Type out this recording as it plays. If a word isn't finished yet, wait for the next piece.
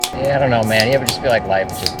Yeah, I don't know, man. You ever just feel like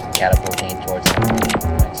life is just catapulting towards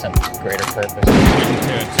some greater purpose?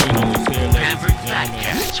 Average fat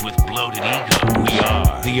cats with bloated ego. We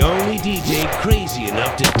are the only DJ crazy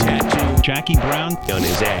enough to tattoo Jackie Brown on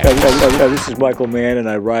his ass. This is Michael Mann, and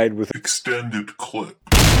I ride with Extended Clip.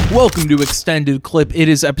 Welcome to Extended Clip. It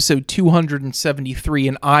is episode 273,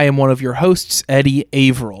 and I am one of your hosts, Eddie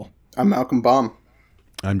Averill. I'm Malcolm Baum.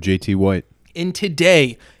 I'm JT White. And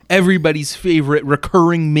today, everybody's favorite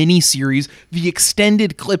recurring mini-series, the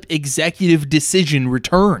Extended Clip Executive Decision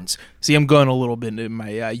returns. See, I'm going a little bit in my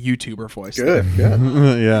YouTuber voice. Good.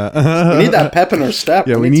 Yeah. We need that pep in our step.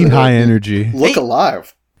 Yeah, we need high energy. Look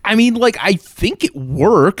alive. I mean, like, I think it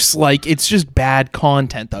works. Like, it's just bad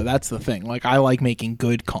content, though. That's the thing. Like, I like making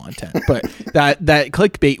good content. But that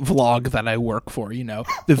clickbait vlog that I work for, you know,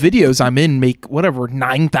 the videos I'm in make,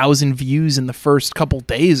 9,000 views in the first couple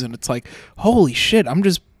days. And it's like, holy shit, I'm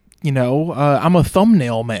just, I'm a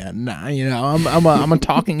thumbnail man. I'm a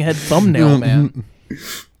talking head thumbnail man.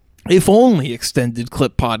 If only Extended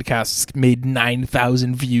Clip podcasts made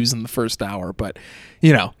 9,000 views in the first hour. But,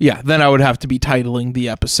 then I would have to be titling the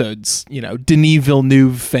episodes, Denis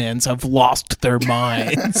Villeneuve fans have lost their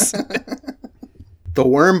minds. The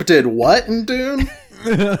worm did what in Dune?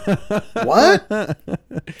 What?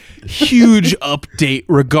 Huge update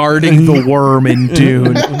regarding the worm in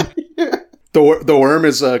Dune. The worm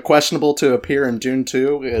is questionable to appear in Dune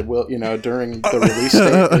 2. It will, during the release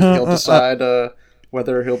date, he'll decide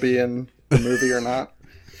whether he'll be in the movie or not.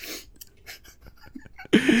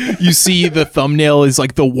 You see the thumbnail is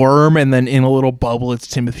like the worm, and then in a little bubble it's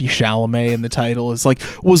Timothée Chalamet, and the title is like,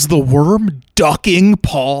 was the worm ducking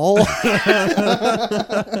Paul? The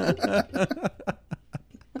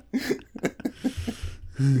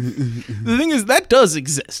thing is, that does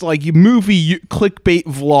exist. Like, clickbait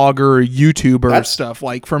vlogger, YouTuber stuff,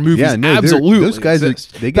 like, for movies, absolutely. Those guys,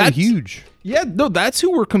 they get huge. Yeah, no, that's who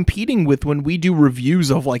we're competing with when we do reviews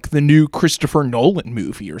of, like, the new Christopher Nolan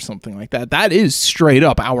movie or something like that. That is straight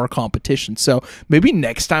up our competition. So maybe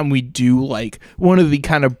next time we do, like, one of the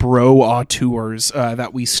kind of bro auteurs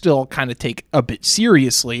that we still kind of take a bit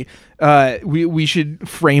seriously, we should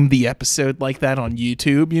frame the episode like that on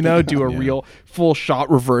YouTube, do a real full shot,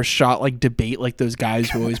 reverse shot, like, debate, like those guys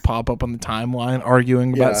who always pop up on the timeline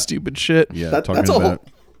arguing about stupid shit. Yeah,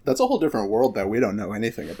 that's a whole different world that we don't know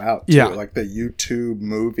anything about, too. Yeah. Like the YouTube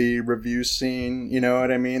movie review scene, you know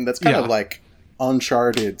what I mean? That's kind of like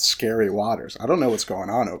uncharted, scary waters. I don't know what's going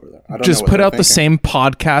on over there. I don't just know what put out thinking. the same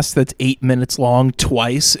podcast that's 8 minutes long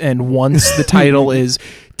twice, and once the title is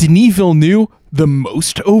Denis Villeneuve, the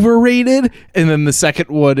most overrated, and then the second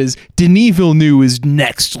one is Denis Villeneuve is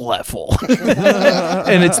next level.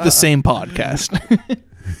 And it's the same podcast.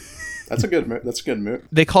 That's a good move.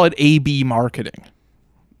 They call it A/B marketing.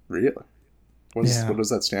 Really? What does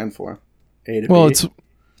that stand for? A to Well, B?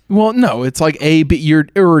 it's like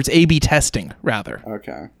it's A/B testing rather.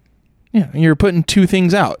 Okay. Yeah, you're putting two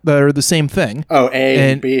things out that are the same thing. Oh,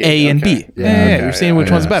 A and B. A and B. Okay. Yeah, you're seeing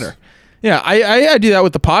which one's better. Yeah, I do that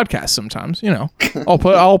with the podcast sometimes.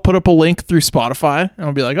 I'll put up a link through Spotify and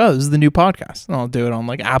I'll be like, oh, this is the new podcast, and I'll do it on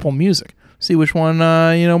like Apple Music. See which one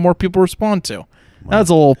more people respond to.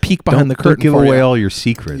 That's a little peek behind the curtain. Don't give away all your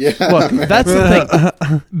secrets. Yeah. Look, that's the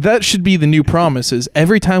thing. That should be the new promise, is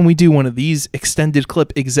every time we do one of these Extended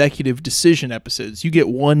Clip Executive Decision episodes, you get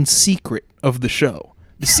one secret of the show.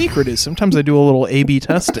 The secret is sometimes I do a little A/B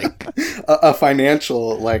testing. A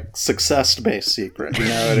financial, like, success-based secret, you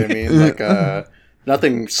know what I mean? Like,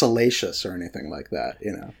 nothing salacious or anything like that,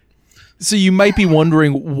 So you might be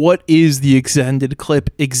wondering, what is the Extended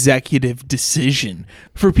Clip Executive Decision?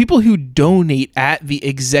 For people who donate at the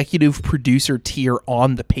executive producer tier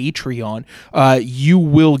on the Patreon, you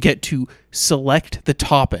will get to select the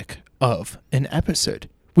topic of an episode.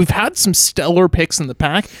 We've had some stellar picks in the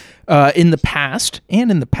past,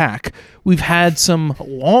 we've had some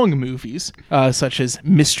long movies, such as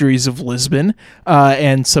Mysteries of Lisbon,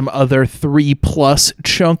 and some other 3+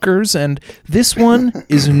 chunkers, and this one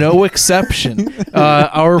is no exception.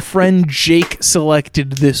 Our friend Jake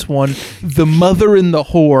selected this one, The Mother and the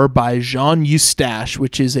Whore by Jean Eustache,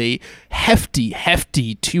 which is a hefty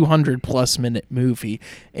 200+ minute movie.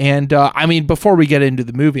 And before we get into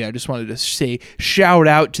the movie, I just wanted to say shout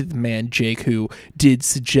out to the man Jake who did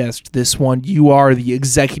suggest this one. You are the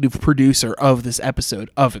executive producer of this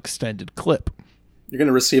episode of Extended Clip. You're going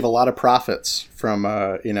to receive a lot of profits from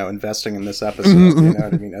investing in this episode, you know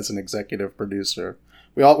what I mean, as an executive producer.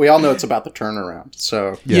 we all know it's about the turnaround.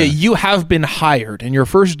 So yeah, you have been hired, and your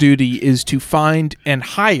first duty is to find and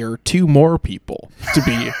hire 2 more people to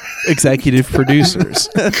be executive producers.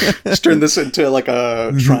 Just turn this into like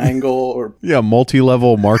a triangle or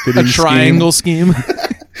multi-level marketing A triangle scheme.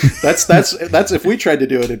 That's if we tried to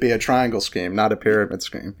do it, it'd be a triangle scheme, not a pyramid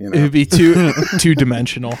scheme. You know? It would be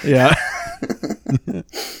two-dimensional. Yeah.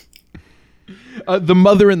 The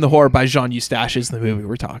Mother and the Whore by Jean Eustache is the movie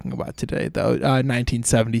we're talking about today, though.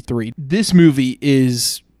 1973. This movie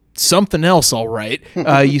is something else, all right.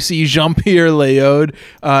 You see Jean-Pierre Léaud,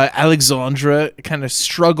 Alexandre kind of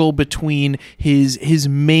struggle between his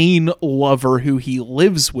main lover, who he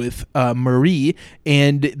lives with, Marie,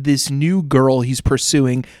 and this new girl he's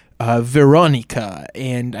pursuing, Veronica.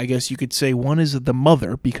 And I guess you could say one is the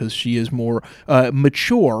mother because she is more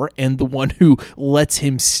mature and the one who lets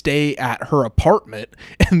him stay at her apartment,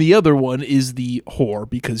 and the other one is the whore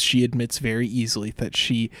because she admits very easily that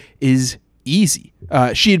she is easy.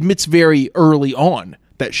 She admits very early on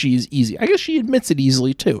that she is easy. I guess she admits it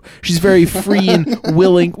easily too. She's very free and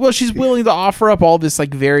willing. Well, she's willing to offer up all this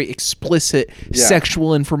like very explicit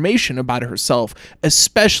sexual information about herself,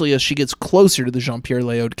 especially as she gets closer to the Jean-Pierre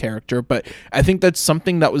Léaud character. But I think that's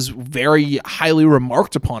something that was very highly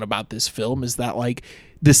remarked upon about this film, is that like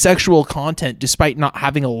the sexual content, despite not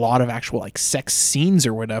having a lot of actual like sex scenes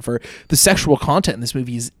or whatever, the sexual content in this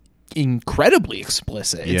movie is incredibly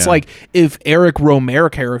explicit. It's like if Eric Romer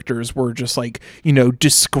characters were just like, you know,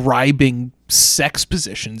 describing sex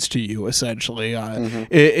positions to you, essentially.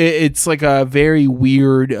 It's like a very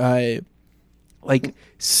weird, like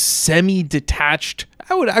semi-detached,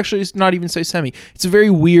 I would actually not even say semi. It's a very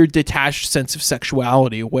weird detached sense of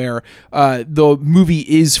sexuality where the movie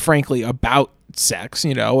is frankly about sex,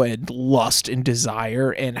 you know, and lust and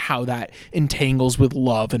desire and how that entangles with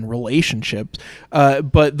love and relationships.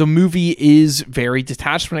 But the movie is very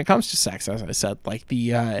detached when it comes to sex, as I said. Like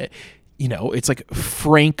the, you know, it's like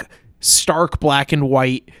frank, stark black and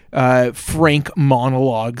white, frank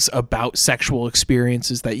monologues about sexual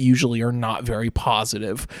experiences that usually are not very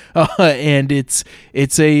positive. And it's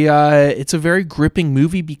a very gripping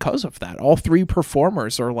movie because of that. All 3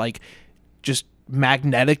 performers are like just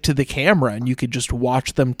magnetic to the camera, and you could just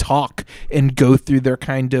watch them talk and go through their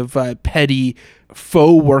kind of petty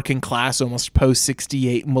faux working class, almost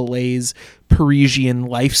post-68 malaise Parisian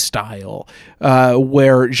lifestyle,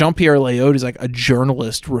 where Jean-Pierre Léaud is like a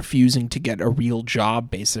journalist refusing to get a real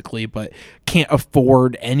job, basically, but can't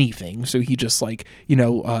afford anything. So he just like, you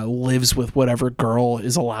know, lives with whatever girl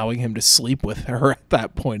is allowing him to sleep with her at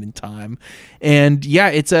that point in time. And yeah,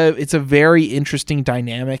 it's a very interesting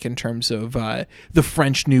dynamic in terms of the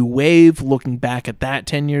French New Wave, looking back at that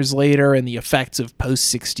 10 years later, and the effects of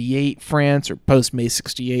post-68 France or post-May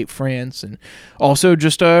 68 France, and also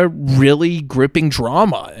just a really gripping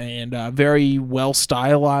drama and very well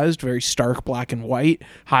stylized, very stark black and white,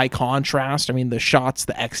 high contrast. I mean, the shots,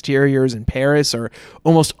 the exteriors in Paris are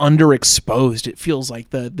almost underexposed. It feels like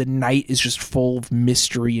the night is just full of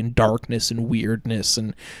mystery and darkness and weirdness.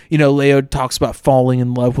 And, you know, Léaud talks about falling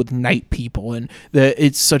in love with night people, and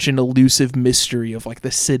it's such an elusive mystery of like the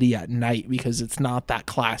city at night because it's not that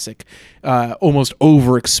classic, almost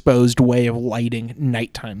overexposed way of lighting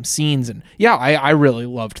nighttime scenes. And yeah, I really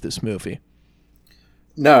loved this movie.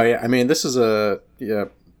 No, yeah, I mean, this is a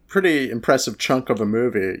pretty impressive chunk of a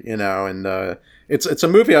movie, you know, and it's a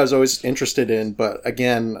movie I was always interested in, but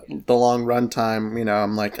again, the long runtime, you know,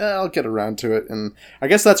 I'm like, I'll get around to it, and I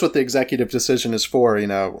guess that's what the executive decision is for, you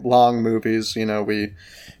know, long movies, you know,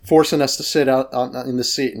 forcing us to sit out in the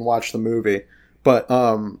seat and watch the movie, but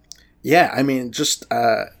yeah, I mean, just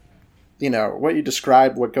you know, what you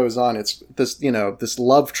described, what goes on, it's this, you know, this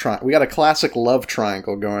love triangle. We got a classic love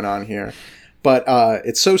triangle going on here. But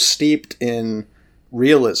it's so steeped in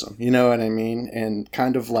realism, you know what I mean? And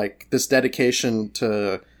kind of like this dedication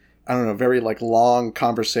to, I don't know, very like long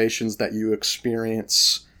conversations that you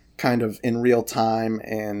experience kind of in real time.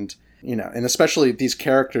 And, you know, and especially these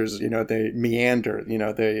characters, you know, they meander, you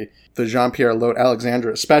know, the Jean-Pierre Léaud,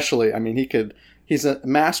 Alexandre especially, I mean, he's a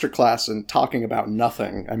masterclass in talking about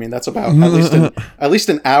nothing. I mean, that's about at least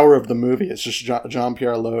an hour of the movie. It's just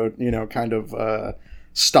Jean-Pierre Léaud, you know, kind of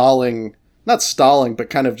not stalling, but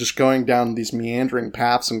kind of just going down these meandering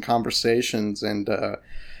paths and conversations. And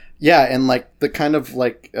yeah, and like the kind of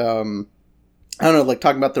like, I don't know, like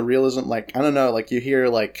talking about the realism, like, I don't know, like you hear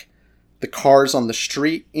like the cars on the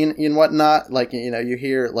street in whatnot, like, you know, you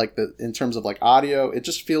hear like in terms of like audio, it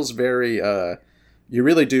just feels very, you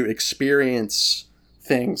really do experience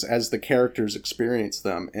things as the characters experience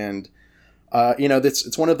them. And, you know,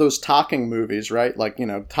 it's one of those talking movies, right? Like, you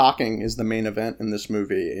know, talking is the main event in this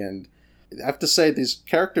movie. And I have to say these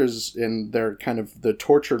characters in their kind of the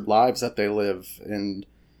tortured lives that they live and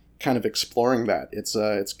kind of exploring that. It's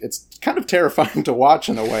kind of terrifying to watch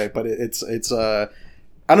in a way, but it's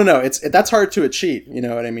I don't know. That's hard to achieve. You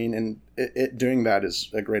know what I mean? And doing that is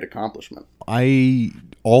a great accomplishment. I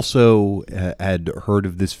also had heard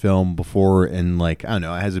of this film before, and like, I don't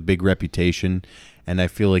know, it has a big reputation, and I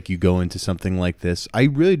feel like you go into something like this. I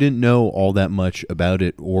really didn't know all that much about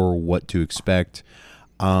it or what to expect.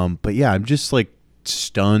 But yeah, I'm just like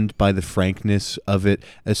stunned by the frankness of it,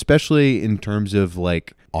 especially in terms of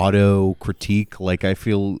like auto critique. Like, I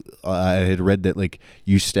feel I had read that like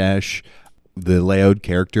Eustache, the Leod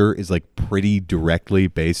character, is like pretty directly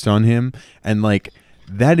based on him, and like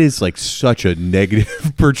that is like such a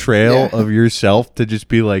negative portrayal of yourself, to just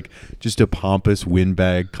be like just a pompous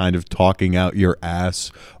windbag kind of talking out your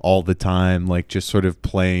ass all the time, like just sort of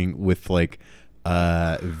playing with like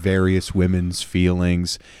various women's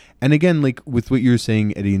feelings. And again, like with what you were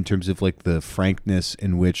saying, Eddie, in terms of like the frankness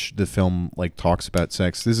in which the film like talks about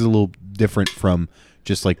sex, this is a little different from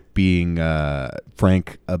just like being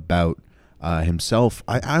frank about himself.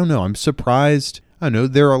 I don't know. I'm surprised. I don't know.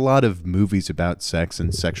 There are a lot of movies about sex,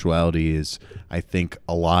 and sexuality is, I think,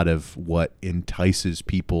 a lot of what entices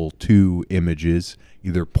people to images,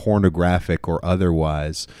 either pornographic or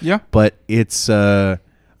otherwise. Yeah. But it's, I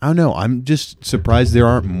don't know. I'm just surprised there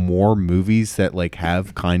aren't more movies that like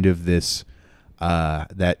have kind of this,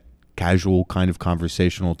 that casual kind of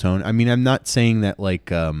conversational tone. I mean, I'm not saying that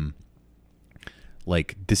like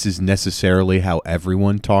this is necessarily how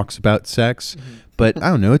everyone talks about sex, but I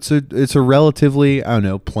don't know. It's a relatively, I don't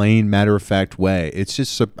know, plain, matter of fact way. It's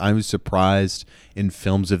just I was surprised in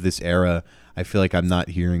films of this era. I feel like I'm not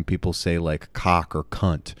hearing people say like cock or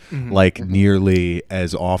cunt nearly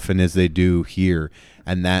as often as they do here.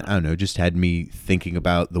 And that, I don't know, just had me thinking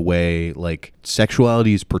about the way like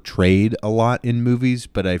sexuality is portrayed a lot in movies,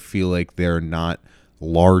 but I feel like there are not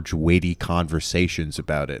large, weighty conversations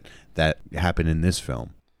about it that happen in this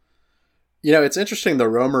film. You know, it's interesting, the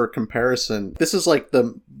Romer comparison. This is like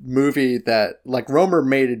the movie that, like, Romer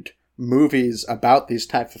made movies about these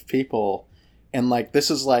type of people, and like this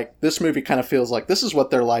is like, this movie kind of feels like this is what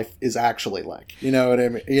their life is actually like. You know what I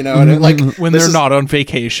mean? You know what I mean? Like when they're not on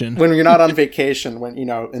vacation. When you're not on vacation, when, you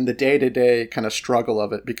know, in the day-to-day kind of struggle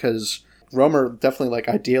of it, because Romer definitely like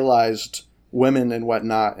idealized women and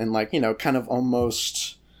whatnot, and like, you know, kind of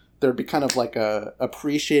almost there'd be kind of like a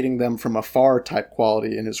appreciating them from afar type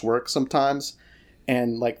quality in his work sometimes.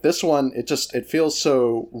 And like this one, it feels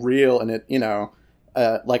so real, and it, you know,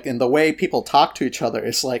 like in the way people talk to each other,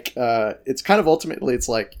 it's like, it's kind of ultimately, it's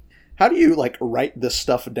like, how do you like write this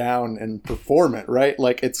stuff down and perform it, right?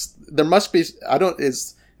 Like there must be,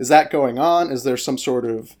 is that going on? Is there some sort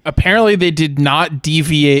of... Apparently they did not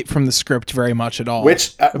deviate from the script very much at all.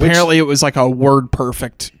 Apparently it was like a word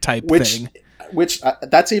perfect type thing. Which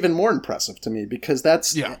that's even more impressive to me, because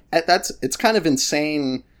it's kind of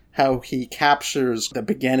insane how he captures the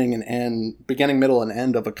beginning, middle, and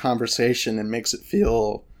end of a conversation and makes it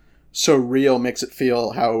feel so real, makes it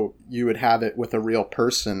feel how you would have it with a real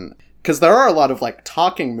person. Because there are a lot of like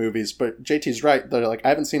talking movies, but JT's right. They're like, I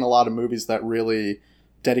haven't seen a lot of movies that really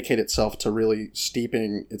dedicate itself to really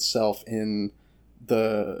steeping itself in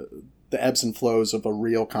the ebbs and flows of a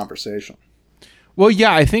real conversation. Well,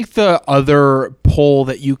 yeah, I think the other poll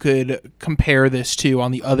that you could compare this to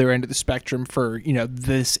on the other end of the spectrum for, you know,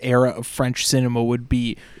 this era of French cinema would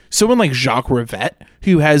be someone like Jacques Rivette,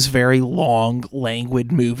 who has very long,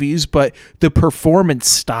 languid movies, but the performance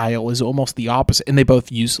style is almost the opposite. And they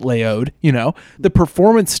both use Leod, you know. The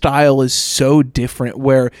performance style is so different,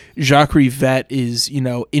 where Jacques Rivette is, you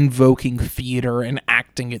know, invoking theater and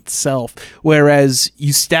acting itself, whereas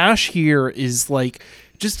Eustache here is like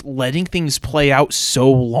just letting things play out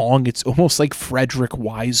so long. It's almost like Frederick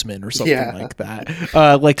Wiseman or something like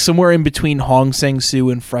that. Like somewhere in between Hong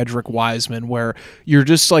Sang-soo and Frederick Wiseman, where you're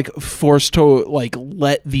just like forced to like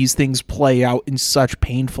let these things play out in such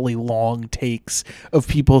painfully long takes of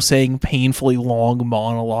people saying painfully long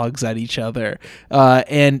monologues at each other.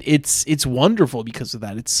 And it's wonderful because of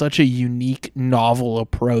that. It's such a unique, novel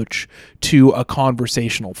approach to a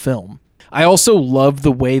conversational film. I also love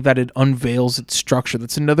the way that it unveils its structure.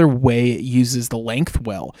 That's another way it uses the length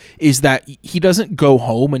well, is that he doesn't go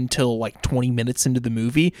home until like 20 minutes into the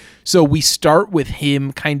movie. So we start with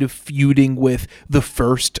him kind of feuding with the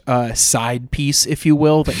first side piece, if you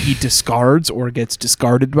will, that he discards or gets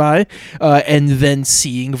discarded by, and then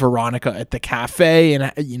seeing Veronica at the cafe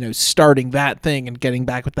and, you know, starting that thing and getting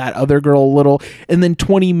back with that other girl a little. And then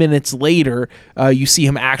 20 minutes later, you see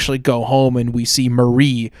him actually go home, and we see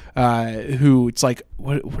Marie who it's like,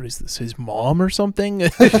 what is this? His mom or something?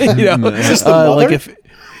 Like if,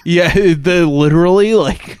 the literally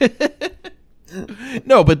like.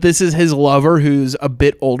 No, but this is his lover who's a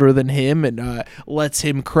bit older than him and lets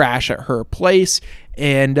him crash at her place.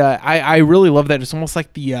 And I really love that. It's almost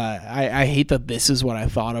like I hate that this is what I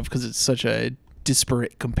thought of because it's such a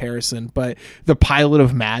disparate comparison, but the pilot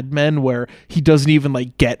of Mad Men where he doesn't even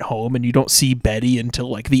like get home and you don't see Betty until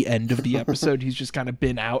like the end of the episode. He's just kind of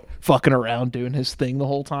been out fucking around doing his thing the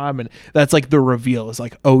whole time, and that's like the reveal is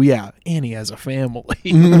like, oh yeah, Annie has a family.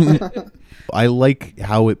 I like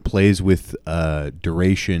how it plays with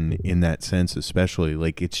duration in that sense, especially.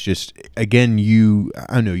 Like, it's just, again,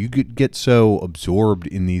 I don't know, you get so absorbed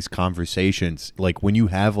in these conversations. Like, when you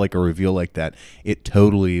have, like, a reveal like that, it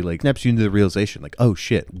totally, like, snaps you into the realization, like, oh,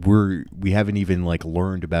 shit, we haven't even, like,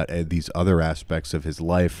 learned about these other aspects of his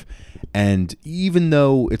life. And even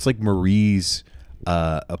though it's, like, Marie's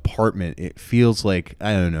apartment, it feels like,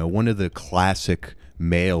 I don't know, one of the classic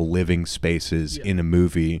male living spaces in a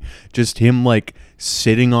movie. Just him like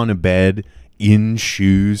sitting on a bed in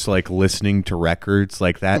shoes, like listening to records.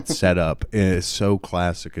 Like that setup is so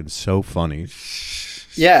classic and so funny.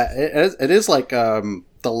 Yeah, it is like the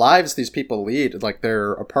lives these people lead. Like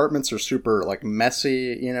their apartments are super like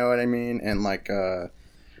messy, you know what I mean? And like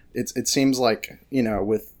it seems like, you know,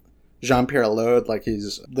 with Jean-Pierre Léaud, like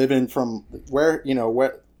he's living from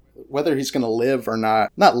whether he's going to live or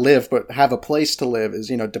not live, but have a place to live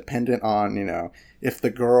is, you know, dependent on, you know, if the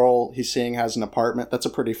girl he's seeing has an apartment. That's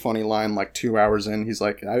a pretty funny line. Like 2 hours in, he's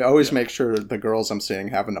like, I always make sure the girls I'm seeing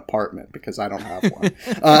have an apartment because I don't have one.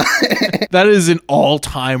 That is an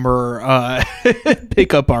all-timer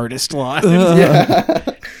pickup artist line.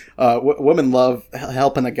 Yeah. Women love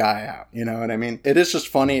helping a guy out, you know what I mean? It is just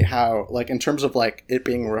funny how, like, in terms of, like, it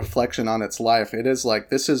being a reflection on its life, it is, like,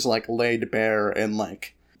 this is, like, laid bare and,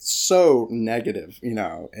 like, so negative, you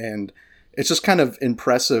know, and it's just kind of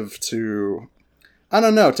impressive to, I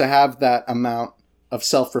don't know, to have that amount of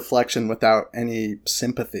self-reflection without any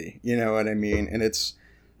sympathy, you know what I mean? And it's,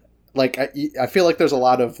 like, I feel like there's a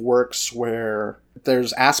lot of works where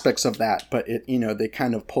there's aspects of that, but it, you know, they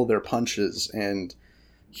kind of pull their punches, and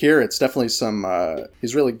here it's definitely some,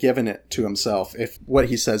 he's really given it to himself. If what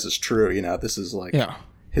he says is true, you know, this is like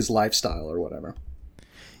his lifestyle or whatever.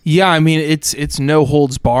 Yeah, I mean, it's no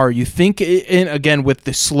holds bar. You think, and again, with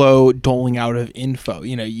the slow doling out of info,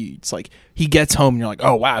 you know, it's like he gets home and you're like,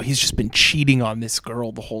 oh, wow, he's just been cheating on this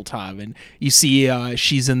girl the whole time. And you see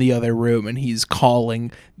she's in the other room and he's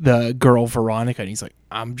calling the girl Veronica. And he's like,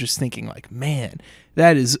 I'm just thinking like, man,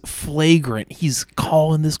 that is flagrant. He's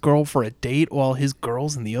calling this girl for a date while his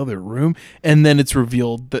girl's in the other room. And then it's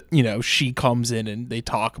revealed that, you know, she comes in and they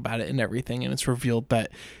talk about it and everything. And it's revealed that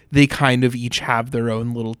they kind of each have their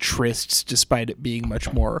own little trysts, despite it being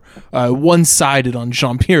much more one-sided on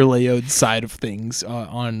Jean-Pierre Léaud's side of things,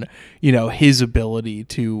 on, you know, his ability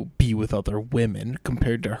to be with other women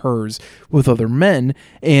compared to hers with other men.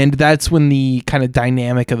 And that's when the kind of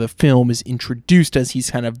dynamic of the film is introduced as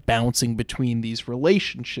he's kind of bouncing between these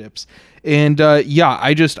relationships. And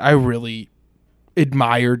I really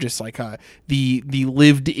admire just like the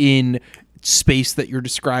lived in space that you're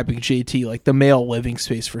describing, JT, like the male living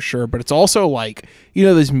space for sure, but it's also like, you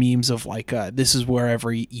know, there's memes of like this is where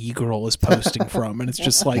every e-girl is posting from, and it's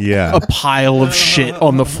just like a pile of shit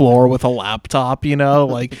on the floor with a laptop, you know,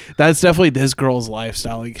 like that's definitely this girl's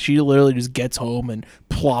lifestyle. Like she literally just gets home and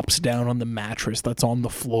plops down on the mattress that's on the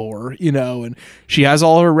floor, you know, and she has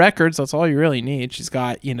all her records. That's all you really need. She's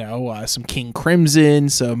got, you know, some King Crimson,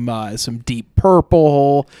 some Deep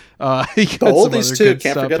Purple, the oldies too.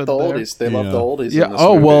 Can't forget the oldies. They love the oldies. Yeah. In this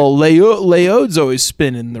movie. Well, Léaud's always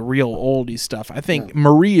spinning the real oldie stuff. I think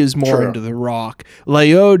Marie is more into the rock.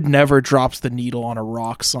 Léaud never drops the needle on a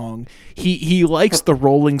rock song. He likes the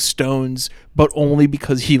Rolling Stones, but only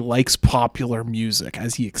because he likes popular music,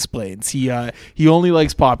 as he explains. He only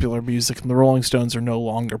likes popular music, and the Rolling Stones are no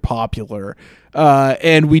longer popular.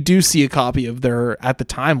 And we do see a copy of their, at the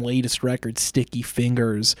time, latest record, Sticky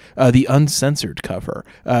Fingers, the uncensored cover,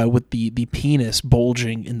 with the penis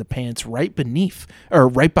bulging in the pants right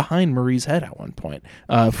behind Marie's head at one point,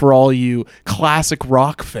 for all you classic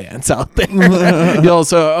rock fans out there. You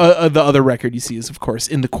also, the other record you see is, of course,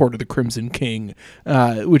 In the Court of the Crimson King,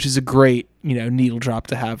 which is a great, you know, needle drop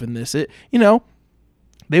to have in this. You know,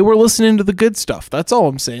 they were listening to the good stuff. That's all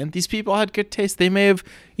I'm saying. These people had good taste. They may have,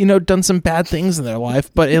 you know, done some bad things in their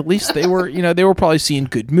life, but at least they were, you know, they were probably seeing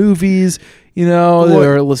good movies. You know,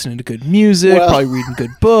 they're listening to good music, probably reading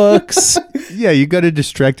good books. Yeah, you got to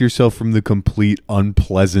distract yourself from the complete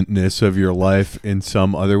unpleasantness of your life in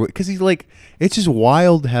some other way. Because he's like, it's just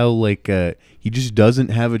wild how like he just doesn't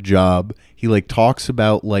have a job. He like talks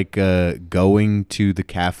about like going to the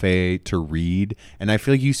cafe to read, and I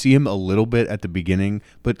feel like you see him a little bit at the beginning,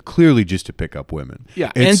 but clearly just to pick up women.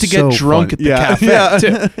 Yeah, It's and to get so drunk fun. at the Yeah, cafe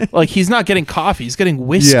yeah. too. Like he's not getting coffee; he's getting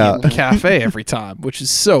whiskey Yeah. at the cafe every time, which is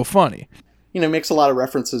so funny. You know, makes a lot of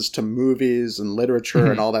references to movies and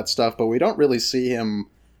literature and all that stuff, but we don't really see him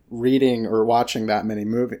reading or watching that many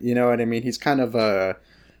movies. You know what I mean? He's kind of a,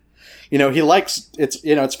 you know, he likes, it's,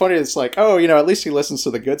 you know, it's funny. It's like, oh, you know, at least he listens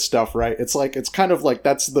to the good stuff, right? It's like, it's kind of like,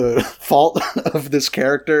 that's the fault of this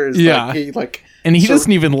character is that he like, and he so-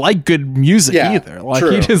 doesn't even like good music Yeah, either. Like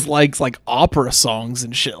true. he just likes like opera songs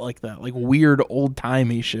and shit like that, like weird old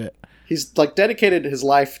timey shit. he's like dedicated his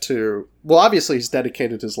life to, well, obviously he's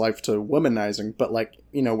dedicated his life to womanizing, but like,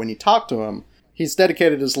 you know, when you talk to him, he's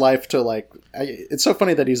dedicated his life to like, it's so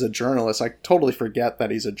funny that he's a journalist. I totally forget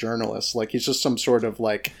that he's a journalist. Like he's just some sort of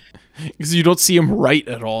like, Because you don't see him write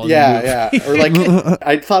at all. in the yeah, movie. yeah. Or like,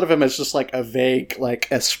 I thought of him as just like a vague, like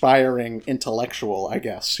aspiring intellectual, I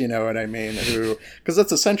guess, you know what I mean? Who, because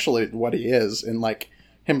that's essentially what he is, and like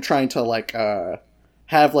him trying to like,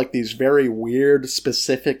 have like these very weird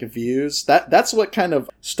specific views. That's what kind of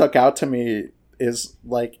stuck out to me is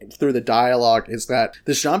like through the dialogue is that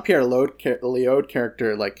this Jean-Pierre Léaud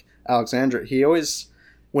character, like Alexandre, he always,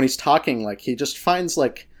 when he's talking, like he just finds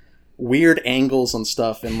like weird angles and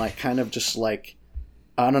stuff and like kind of just like,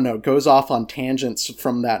 I don't know, goes off on tangents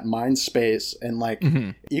from that mind space. And like,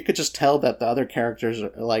 you could just tell that the other characters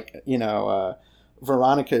are like, you know,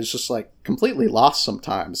 Veronica is just like completely lost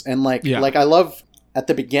sometimes. And like, like I love at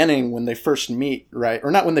the beginning when they first meet, right?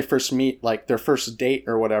 Or not when they first meet, like their first date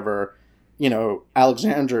or whatever, you know,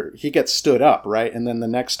 Alexandre, he gets stood up, right? And then the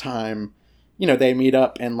next time, you know, they meet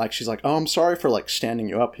up and like, she's like, oh, I'm sorry for like standing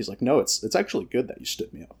you up. He's like, no, it's actually good that you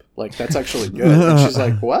stood me up. Like, that's actually good. And she's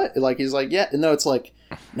like, what? Like, he's like, yeah. No, it's like,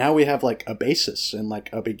 now we have like a basis and like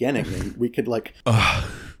a beginning and we could like,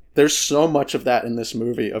 there's so much of that in this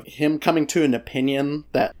movie of him coming to an opinion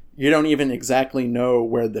that you don't even exactly know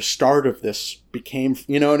where the start of this became.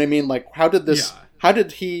 You know what I mean? Like, how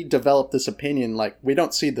did he develop this opinion? Like, we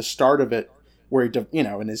don't see the start of it where he, you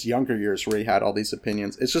know, in his younger years where he had all these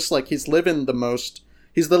opinions. It's just like he's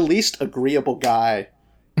the least agreeable guy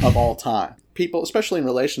of all time. People, especially in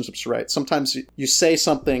relationships, right? Sometimes you say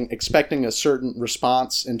something expecting a certain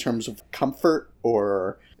response in terms of comfort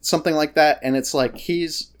or something like that. And it's like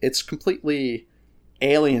it's completely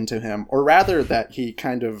alien to him, or rather that he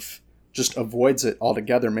kind of just avoids it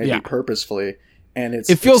altogether, maybe purposefully. And it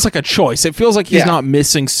feels like a choice. It feels like he's not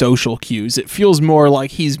missing social cues. It feels more like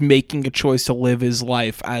he's making a choice to live his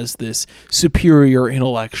life as this superior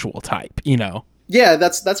intellectual type, you know? Yeah,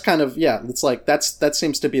 that's kind of, it's like, that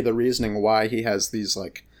seems to be the reasoning why he has these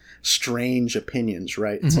like strange opinions,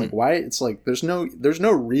 right? It's like, why? It's like, there's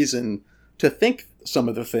no reason to think some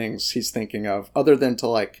of the things he's thinking of other than to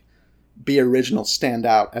like be original, stand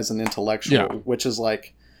out as an intellectual, which is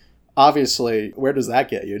like, obviously, where does that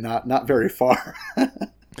get you? Not very far.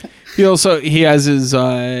 He has his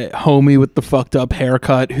homie with the fucked up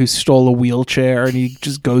haircut who stole a wheelchair, and he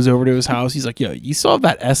just goes over to his house. He's like, "Yo, you saw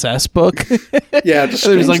that SS book?" Yeah, just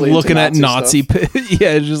there's like looking at Nazi.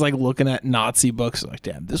 Nazi just like looking at Nazi books. Like,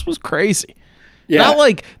 damn, this was crazy. Yeah,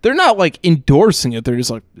 they're not like endorsing it. They're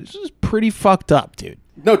just like, this is pretty fucked up, dude.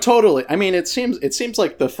 No, totally. I mean, it seems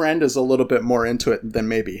like the friend is a little bit more into it than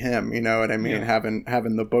maybe him. You know what I mean? Yeah.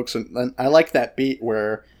 Having the books, and I like that beat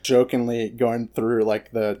where jokingly going through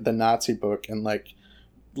like the Nazi book, and like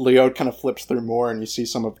Léaud kind of flips through more, and you see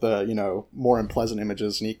some of the, you know, more unpleasant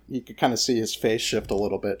images, and you could kind of see his face shift a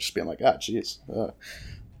little bit, just being like, ah, geez,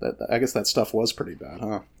 I guess that stuff was pretty bad,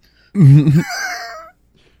 huh?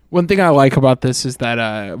 One thing I like about this is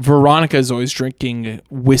that Veronica is always drinking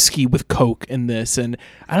whiskey with Coke in this, and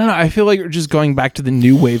I don't know, I feel like just going back to the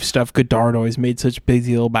new wave stuff, Godard always made such a big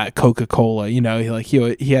deal about Coca-Cola. You know,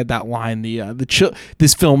 he had that line,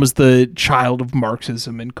 this film is the child of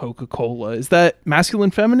Marxism and Coca-Cola. Is that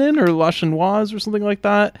masculine, feminine, or La Chinoise or something like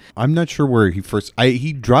that? I'm not sure where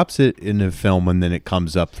he drops it in a film and then it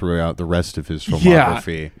comes up throughout the rest of his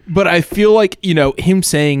filmography. Yeah, but I feel like, you know, him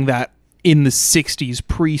saying that in the 60s,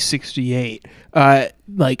 pre-68,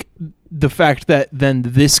 like the fact that then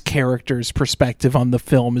this character's perspective on the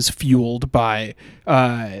film is fueled by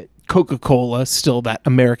Coca-Cola, still that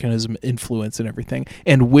Americanism influence and everything,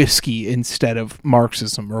 and whiskey instead of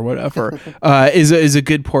Marxism or whatever, is a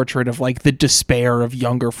good portrait of like the despair of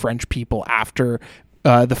younger French people after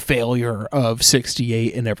the failure of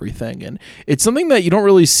 68 and everything. And it's something that you don't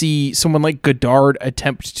really see someone like Godard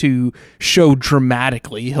attempt to show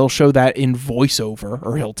dramatically. He'll show that in voiceover,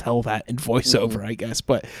 or he'll tell that in voiceover, I guess.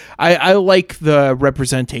 But I like the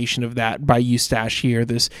representation of that by Eustache here,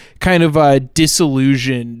 this kind of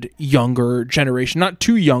disillusioned younger generation. Not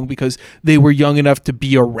too young, because they were young enough to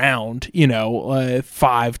be around,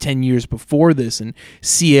 5-10 years before this and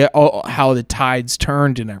see it, how the tides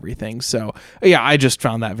turned and everything. So yeah, I just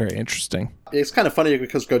found that very interesting. It's kind of funny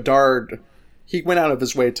because Godard, he went out of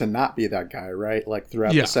his way to not be that guy, right? Like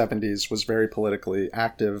throughout the 70s was very politically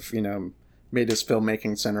active, made his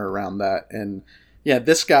filmmaking center around that. And yeah,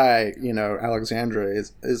 this guy, Alexandre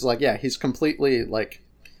is like, yeah, he's completely like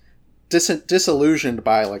disillusioned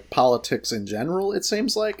by like politics in general, it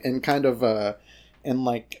seems like, and kind of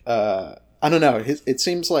I don't know, it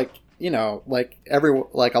seems like, like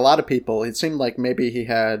a lot of people, it seemed like maybe he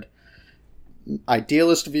had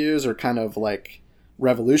idealist views or kind of like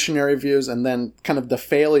revolutionary views, and then kind of the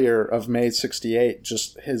failure of May 68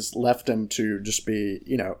 just has left him to just be,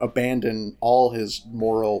 abandon all his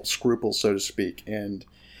moral scruples, so to speak, and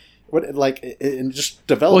just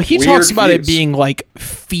develop. Well, he weird talks about views. it being like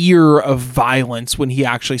fear of violence when he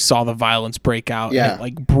actually saw the violence break out and it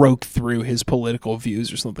like broke through his political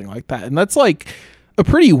views or something like that. And that's like a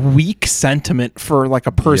pretty weak sentiment for like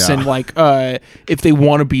a person like if they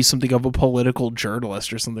want to be something of a political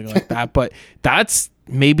journalist or something like that. But that's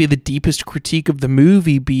maybe the deepest critique of the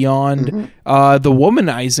movie beyond the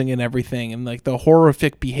womanizing and everything and like the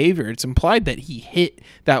horrific behavior. It's implied that he hit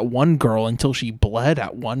that one girl until she bled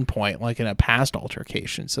at one point, like in a past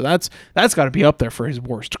altercation. So that's got to be up there for his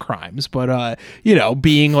worst crimes. But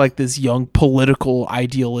being like this young political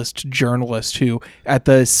idealist journalist who at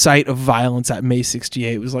the sight of violence at May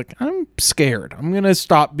 68 was like, I'm scared, I'm gonna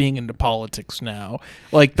stop being into politics now.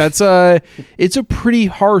 Like it's a pretty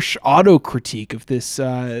harsh auto critique of this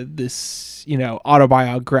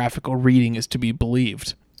autobiographical reading is to be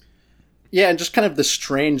believed. Yeah, and just kind of the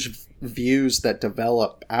strange views that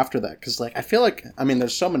develop after that, because like I feel like, I mean,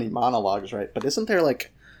 there's so many monologues, right? But isn't there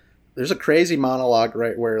like, there's a crazy monologue,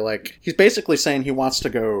 right, where like he's basically saying he wants to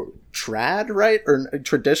go trad, right, or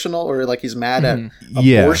traditional, or like he's mad at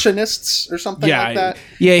abortionists or something like that.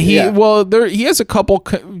 He has a couple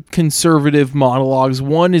conservative monologues.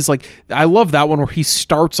 One is like, I love that one where he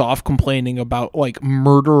starts off complaining about like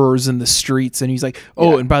murderers in the streets, and he's like,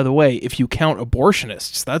 and by the way, if you count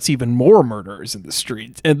abortionists, that's even more murderers in the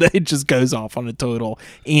streets, and then it just goes off on a total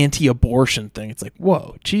anti-abortion thing. It's like,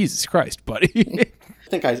 whoa, Jesus Christ, buddy.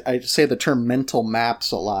 I think I say the term mental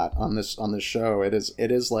maps a lot on this show. It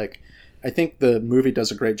is like, I think the movie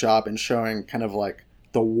does a great job in showing kind of like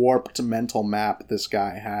the warped mental map this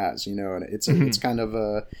guy has, and it's kind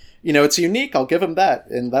of it's unique. I'll give him that,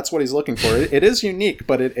 and that's what he's looking for. It is unique,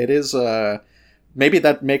 but it is maybe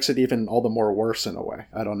that makes it even all the more worse in a way.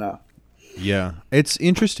 I don't know. Yeah, it's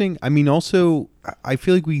interesting. I mean, also, I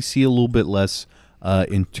feel like we see a little bit less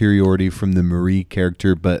interiority from the Marie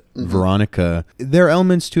character, but Veronica, there are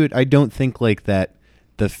elements to it. I don't think like that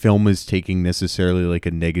the film is taking necessarily like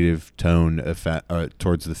a negative tone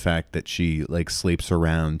towards the fact that she like sleeps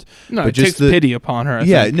around. No, but it just takes pity upon her.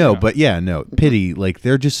 Pity. Like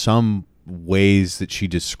there are just some ways that she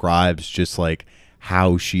describes just like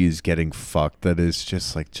how she is getting fucked that is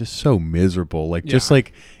just so miserable. Like just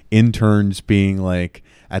like interns being like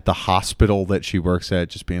at the hospital that she works at,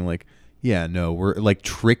 just being like, yeah, no, we're like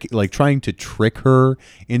trying to trick her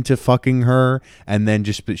into fucking her, and then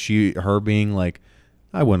her being like,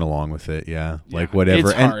 I went along with it, like whatever.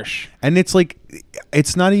 It's harsh, and it's like,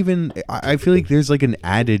 it's not even. I feel like there's like an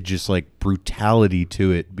added just like brutality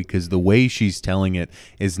to it, because the way she's telling it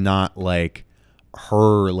is not like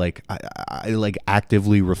her like I like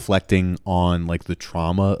actively reflecting on like the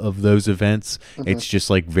trauma of those events. It's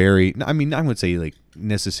just like very, I mean, I would say like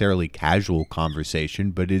necessarily casual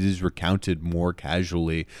conversation, but it is recounted more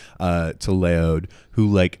casually to Léaud, who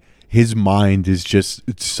like his mind is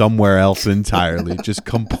just somewhere else entirely, just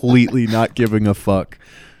completely not giving a fuck.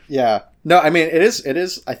 Yeah, no, I mean it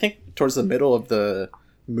is I think towards the middle of the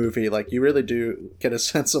movie, like you really do get a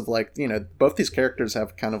sense of like, both these characters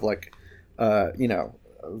have kind of like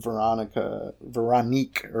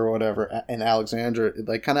Veronique or whatever, and Alexandra,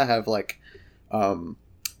 they kind of have like a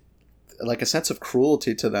sense of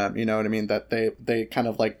cruelty to them, you know what I mean? That they kind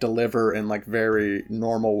of like deliver in like very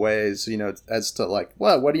normal ways, as to like,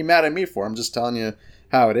 well, what are you mad at me for? I'm just telling you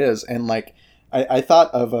how it is. And like, I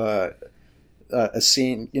thought of a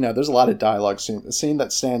scene, there's a lot of dialogue scene. A scene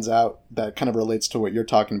that stands out that kind of relates to what you're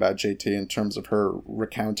talking about, JT, in terms of her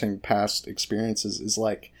recounting past experiences, is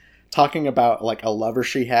like talking about like a lover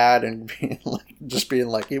she had and being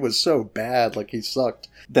like he was so bad, like he sucked.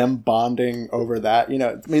 Them bonding over that,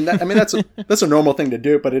 that's a normal thing to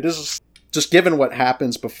do, but it is just given what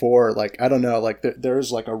happens before. Like I don't know, like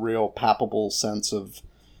there's like a real palpable sense of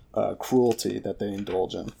cruelty that they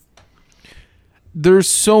indulge in. There's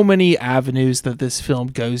so many avenues that this film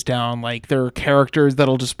goes down. Like there are characters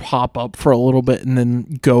that'll just pop up for a little bit and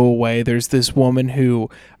then go away. There's this woman who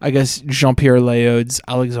I guess Jean-Pierre Léaud's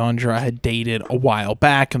Alexandra had dated a while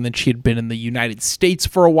back, and then she had been in the United States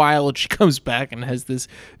for a while, and she comes back and has this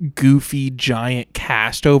goofy giant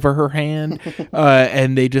cast over her hand,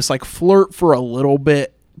 and they just like flirt for a little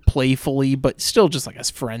bit, playfully, but still just like as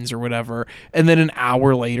friends or whatever. And then an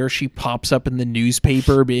hour later she pops up in the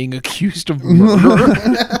newspaper being accused of murder.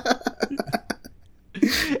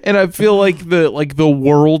 And I feel like the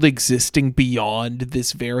world existing beyond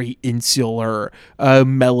this very insular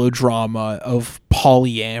melodrama of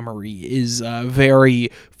polyamory is very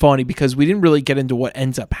funny, because we didn't really get into what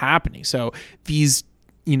ends up happening. So these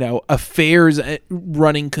affairs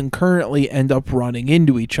running concurrently end up running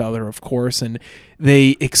into each other, of course, and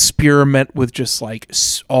they experiment with just like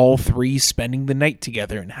all three spending the night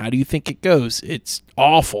together. And how do you think it goes? It's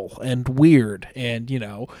awful and weird. And,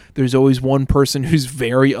 there's always one person who's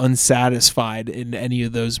very unsatisfied in any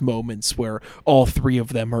of those moments where all three of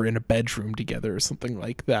them are in a bedroom together or something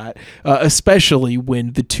like that. Especially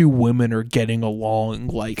when the two women are getting along,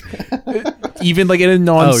 like even like in a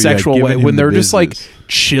non-sexual way, when they're just like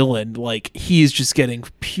chilling, like he's just getting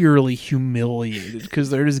purely humiliated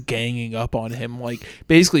because they're just ganging up on him, like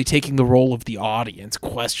basically taking the role of the audience,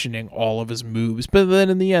 questioning all of his moves. But then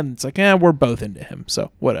in the end, it's like, we're both into him,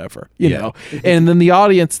 so whatever, you know. And then the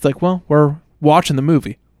audience is like, well, we're watching the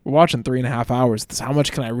movie. We're watching 3.5 hours. How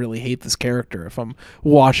much can I really hate this character if I'm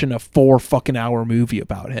watching a 4 fucking hour movie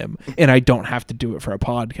about him and I don't have to do it for a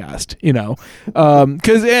podcast,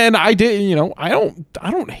 Cause, and I did, I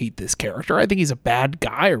don't hate this character. I think he's a bad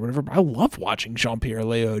guy or whatever, but I love watching Jean-Pierre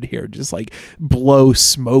Léaud here just like blow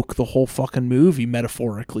smoke the whole fucking movie,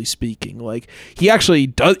 metaphorically speaking. Like he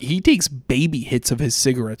actually he takes baby hits of his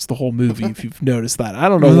cigarettes the whole movie, if you've noticed that. I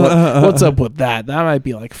don't know what's up with that. That might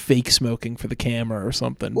be like fake smoking for the camera or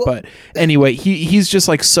something. Well, but anyway, he's just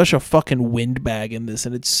like such a fucking windbag in this,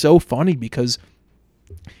 and it's so funny because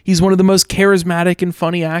he's one of the most charismatic and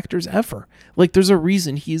funny actors ever. Like there's a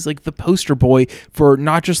reason he's like the poster boy for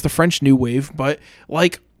not just the French New Wave, but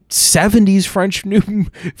like 70s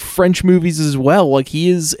French movies as well. Like he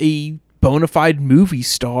is a bona fide movie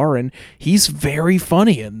star, and he's very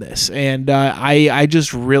funny in this, and I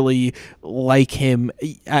just really like him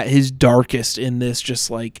at his darkest in this,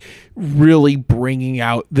 just like really bringing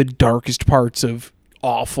out the darkest parts of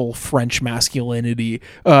awful French masculinity,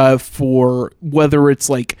 for whether it's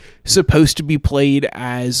like supposed to be played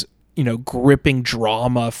as gripping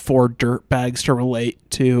drama for dirtbags to relate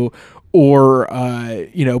to, or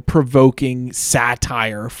provoking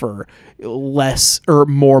satire for less or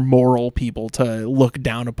more moral people to look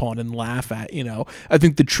down upon and laugh at. I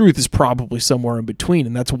think the truth is probably somewhere in between,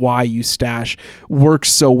 and that's why Eustache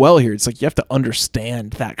works so well here. It's like you have to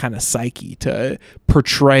understand that kind of psyche to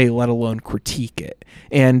portray, let alone critique it.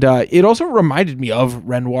 And it also reminded me of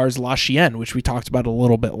Renoir's La Chienne, which we talked about a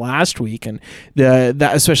little bit last week, and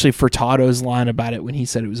that especially Furtado's line about it when he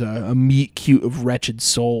said it was a meet cute of wretched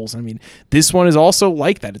souls. I mean, this one is also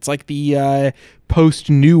like that. It's like the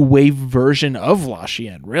post-New Wave version of La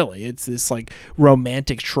Chienne, really. It's this like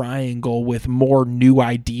romantic triangle with more new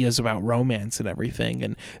ideas about romance and everything,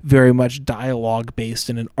 and very much dialogue based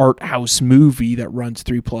in an art house movie that runs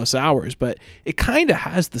 3+ hours, but it kind of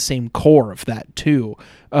has the same core of that too.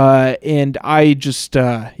 And I just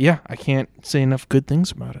I can't say enough good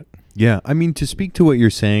things about it. Yeah, I mean, to speak to what you're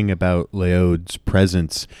saying about Léaud's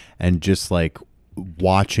presence and just like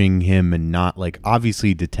watching him and not like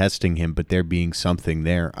obviously detesting him, but there being something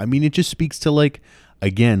there. I mean, it just speaks to like,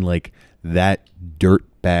 again, like that dirt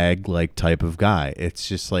bag like type of guy. It's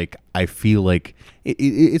just like, I feel like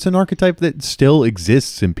it's an archetype that still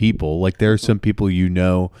exists in people. Like there are some people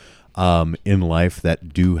in life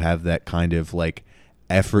that do have that kind of like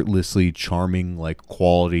effortlessly charming like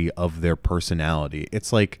quality of their personality.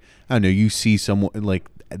 It's like, I don't know, you see someone like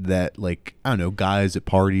that, like, I don't know, guys at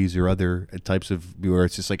parties or other types of, where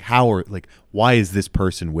it's just like, why is this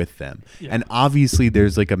person with them? Yeah. And obviously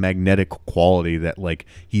there's like a magnetic quality that like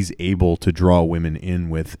he's able to draw women in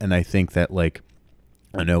with. And I think that like,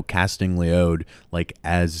 I know casting Léaud like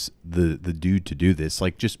as the dude to do this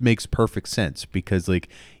like just makes perfect sense, because like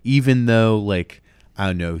even though like, I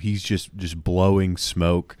don't know, he's just blowing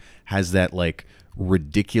smoke, has that like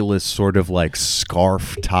ridiculous sort of like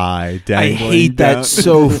scarf tie I dangling hate down. that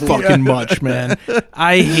so fucking much, man.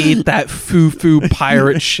 I hate that foo-foo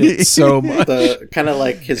pirate shit so much. The kind of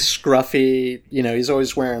like his scruffy, he's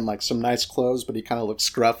always wearing like some nice clothes, but he kind of looks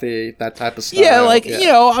scruffy, that type of style. Yeah, like,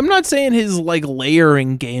 I'm not saying his like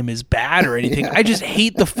layering game is bad or anything. I just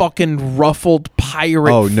hate the fucking ruffled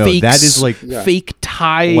pirate Oh, no, fake, that is like- fake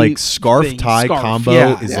tie like scarf thing. tie Scarf, combo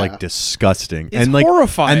yeah. is Yeah. like disgusting. It's and like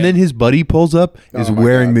horrifying. And then his buddy pulls up is Oh my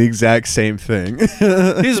wearing God. the exact same thing.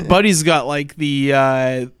 His buddy's got like the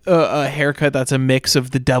a haircut that's a mix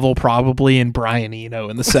of the Devil Probably and Brian Eno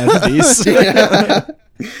in the 70s.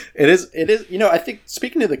 It is. I think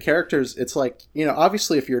speaking of the characters, it's like,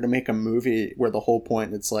 obviously if you're to make a movie where the whole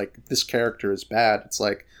point it's like this character is bad, it's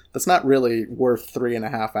like that's not really worth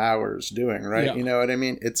 3.5 hours doing, right? Yeah. You know what I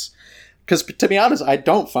mean? It's because, to be honest, I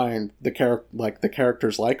don't find the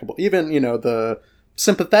characters likable. Even the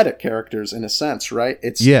sympathetic characters in a sense, right?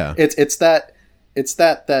 It's that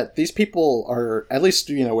these people are, at least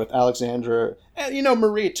with Alexandra and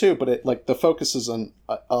Marie too, but it like the focus is on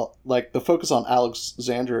the focus on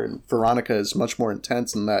Alexandra and Veronica is much more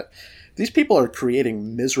intense in that these people are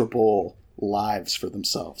creating miserable lives for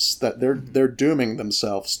themselves, that they're dooming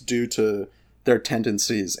themselves due to their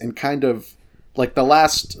tendencies, and kind of like the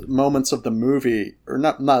last moments of the movie, or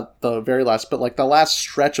not the very last, but like the last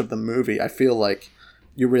stretch of the movie, I feel like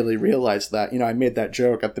you really realize that. I made that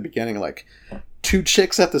joke at the beginning, like 2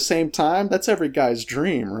 chicks at the same time, that's every guy's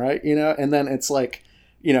dream, right? And then it's like,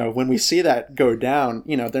 when we see that go down,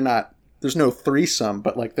 there's no threesome,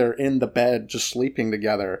 but like they're in the bed just sleeping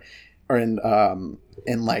together, or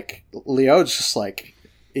and like Leo's just like,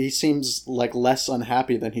 he seems like less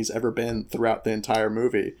unhappy than he's ever been throughout the entire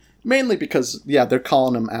movie, mainly because they're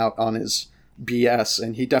calling him out on his BS,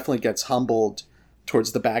 and he definitely gets humbled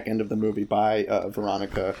towards the back end of the movie by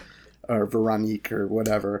Veronica or Veronique or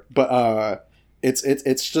whatever. But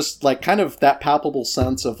it's just like kind of that palpable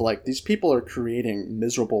sense of like these people are creating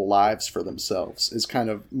miserable lives for themselves is kind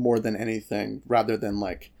of more than anything, rather than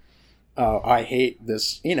like, I hate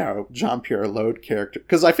this, Jean-Pierre Lode character,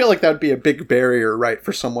 because I feel like that would be a big barrier, right,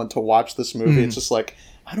 for someone to watch this movie. It's just like,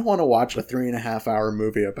 I don't want to watch a 3.5 hour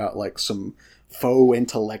movie about like some faux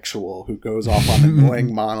intellectual who goes off on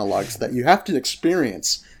annoying monologues that you have to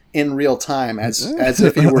experience in real time as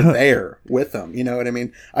if you were there with them. You know what I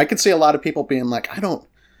mean? I could see a lot of people being like, I don't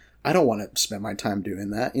want to spend my time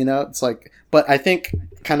doing that. It's like, but I think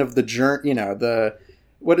kind of the journey,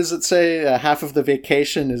 what does it say? Half of the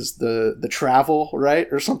vacation is the travel, right?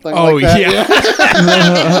 Or something like that.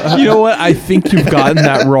 Yeah. You know what? I think you've gotten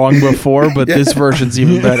that wrong before, but this version's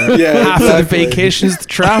even better. Yeah, Half of the vacation is the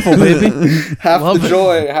travel, baby. Half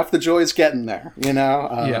the joy is getting there,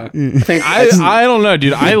 Yeah. I I don't know,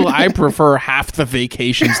 dude. I prefer half the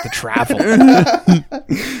vacations to travel.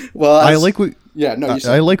 well, I like what yeah, no, you I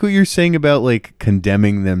said, like what you're saying about like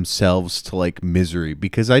condemning themselves to like misery,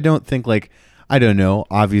 because I don't think like, I don't know,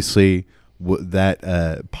 obviously that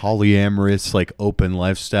polyamorous like open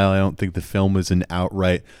lifestyle, I don't think the film is an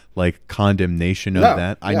outright like condemnation of No.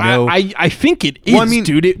 that. I Yeah. know I think it is, Well, I mean-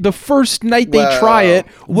 dude. The first night they Well- try it,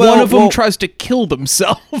 well- one of them well- tries to kill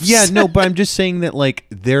themselves. yeah, no, but I'm just saying that like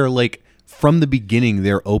they're like from the beginning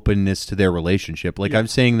their openness to their relationship. Like I'm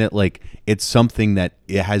saying that like it's something that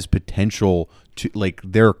it has potential to, like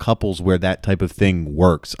there are couples where that type of thing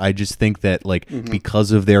works. I just think that like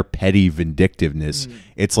because of their petty vindictiveness,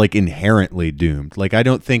 it's like inherently doomed. Like I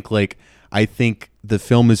don't think like, I think the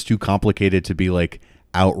film is too complicated to be like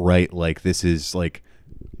outright like this is like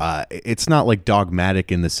it's not like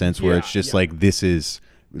dogmatic in the sense where it's just like this is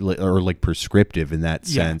or like prescriptive in that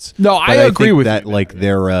sense. No, But I agree think with that. you Like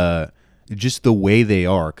they're just the way they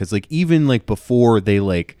are, because like even like before they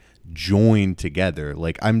like join together,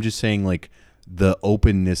 like I'm just saying like the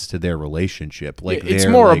openness to their relationship, like it's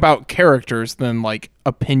they're, more like, about characters than like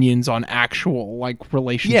opinions on actual like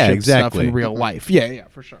relationship stuff exactly. in real life. Yeah,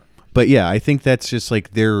 for sure. But yeah, I think that's just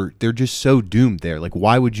like they're just so doomed there. Like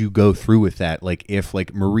why would you go through with that? Like if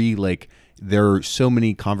like Marie, like there are so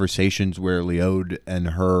many conversations where Leod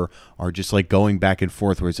and her are just like going back and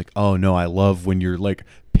forth where it's like, oh no, I love when you're like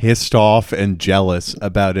pissed off and jealous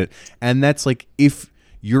about it. And that's like, if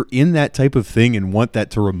you're in that type of thing and want that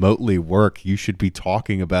to remotely work, you should be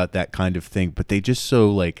talking about that kind of thing. But they just so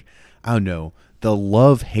like, I don't know, the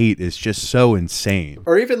love hate is just so insane.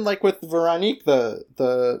 or even like with Veronique,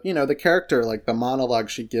 the character, like the monologue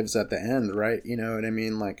she gives at the end, right? You know what I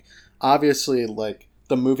mean? Like obviously like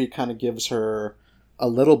the movie kind of gives her a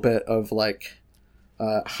little bit of like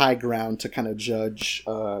high ground to kind of judge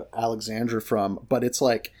Alexandra from, but it's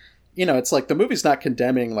like you know, it's like the movie's not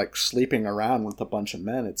condemning like sleeping around with a bunch of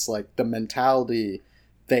men. It's like the mentality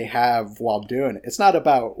they have while doing it. It's not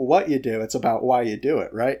about what you do, it's about why you do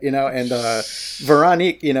it, right? You know, and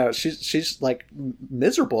Veronique, you know, she's like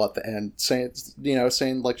miserable at the end,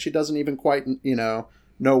 saying like she doesn't even quite, you know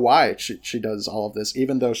why she does all of this,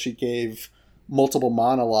 even though she gave multiple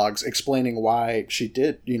monologues explaining why she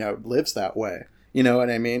did, you know, lives that way. You know what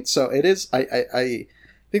I mean? So it is, I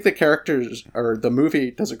think the characters, or the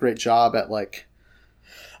movie does a great job at like,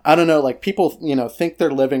 I don't know, like people, you know, think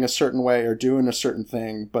they're living a certain way or doing a certain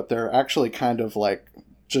thing, but they're actually kind of like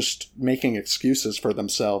just making excuses for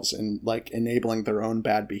themselves and like enabling their own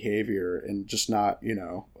bad behavior and just not, you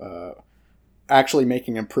know, actually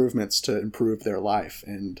making improvements to improve their life.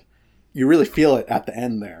 And you really feel it at the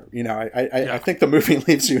end there. You know, I think the movie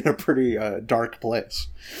leaves you in a pretty dark place.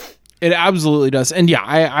 It absolutely does. And yeah,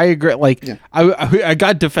 I agree. Like, yeah. I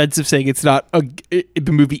got defensive saying it's not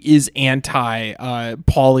the movie is anti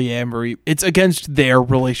polyamory. It's against their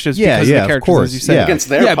relationships because of the characters, of course. As you said. Yeah. Against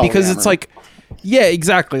their polyamory. Because it's like, yeah,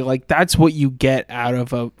 exactly. Like, that's what you get out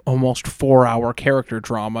of a almost 4-hour character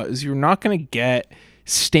drama, is you're not going to get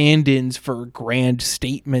stand-ins for grand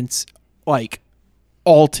statements, like,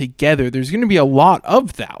 altogether. There's going to be a lot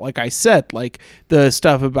of that, like I said, like the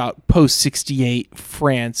stuff about post-68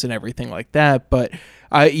 France and everything like that. But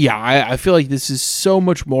I feel like this is so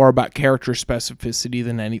much more about character specificity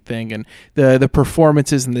than anything, and the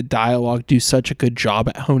performances and the dialogue do such a good job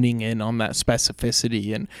at honing in on that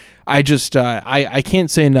specificity. And I just I can't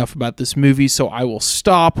say enough about this movie, so I will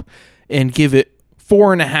stop and give it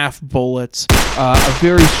 4.5 bullets. A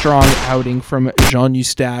very strong outing from Jean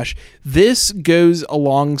Eustache. This goes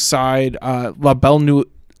alongside La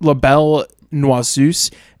Belle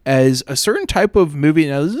Noiseuse as a certain type of movie.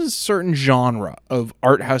 Now, this is a certain genre of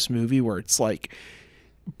art house movie where it's like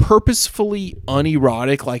purposefully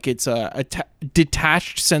unerotic, like it's a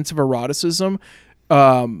detached sense of eroticism,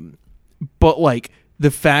 but like the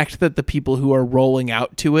fact that the people who are rolling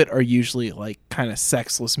out to it are usually like kind of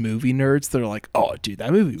sexless movie nerds. They're like, oh, dude,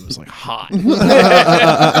 that movie was like hot.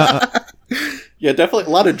 Yeah, definitely a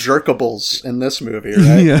lot of jerkables in this movie,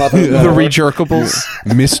 right? Yeah. The re-jerkables.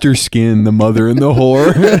 Mr. Skin, the mother and the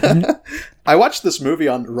whore. I watched this movie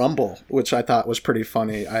on Rumble, which I thought was pretty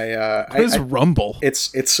funny. What is Rumble?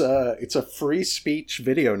 It's a free speech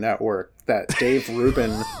video network that Dave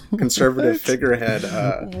Rubin, conservative figurehead,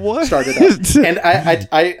 started up. And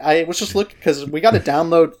I was just looking because we got a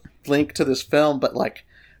download link to this film, but like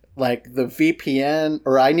the VPN,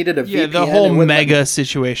 or I needed a VPN. Yeah, the whole mega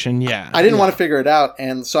situation. Yeah, I didn't want to figure it out,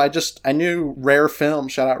 and so I knew Rare Film.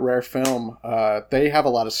 Shout out Rare Film. They have a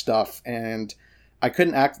lot of stuff, and I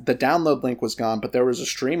couldn't the download link was gone, but there was a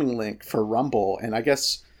streaming link for Rumble, and I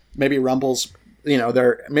guess maybe Rumble's, you know,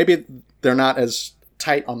 they're not as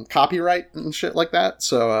tight on copyright and shit like that.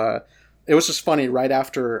 So it was just funny. Right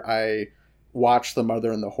after I watched The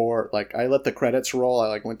Mother and the Whore, like I let the credits roll. I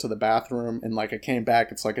like went to the bathroom and like I came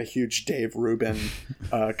back. It's like a huge Dave Rubin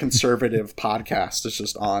conservative podcast. It's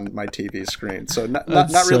just on my TV screen. So not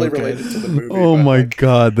really related to the movie. Oh my like,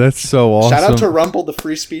 God, that's so awesome! Shout out to Rumble, the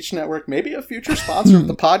free speech network. Maybe a future sponsor of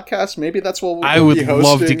the podcast. Maybe that's what I would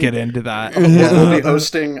love to get into that. We'll be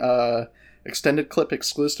hosting extended clip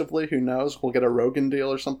exclusively. Who knows? We'll get a Rogan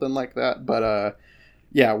deal or something like that. But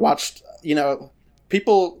yeah, watched. You know,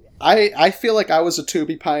 people. I feel like I was a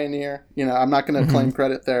Tubi pioneer. You know, I'm not going to claim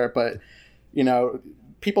credit there, but, you know,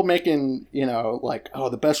 people making, you know, like, oh,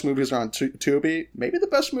 the best movies are on Tubi. Maybe the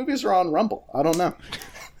best movies are on Rumble. I don't know.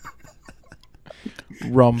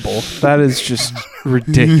 Rumble. That is just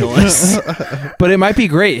ridiculous. But it might be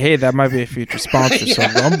great. Hey, that might be a future sponsor. So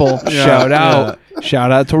Rumble, shout out.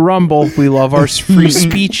 Shout out to Rumble. We love our free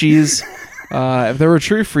speeches. If there were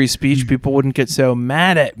true free speech, people wouldn't get so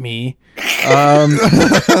mad at me.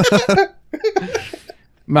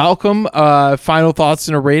 Malcolm, final thoughts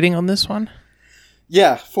and a rating on this one?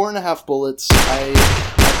 Yeah, 4.5 bullets.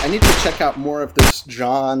 I need to check out more of this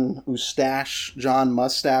John Mustache,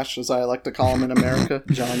 as I like to call him in America,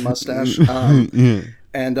 John Mustache.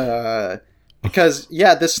 And because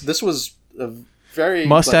this was a very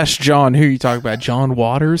Mustache John. Who are you talking about? John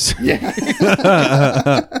Waters? Yeah.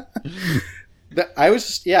 I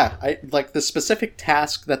like the specific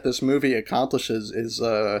task that this movie accomplishes is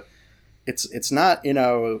it's not, you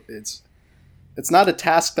know, it's not a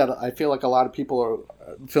task that I feel like a lot of people or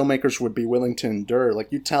filmmakers would be willing to endure.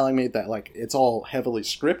 Like you telling me that like it's all heavily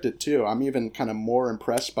scripted too. I'm even kind of more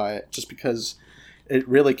impressed by it just because it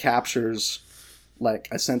really captures like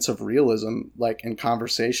a sense of realism, like in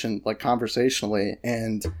conversation, like conversationally.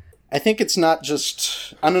 And I think it's not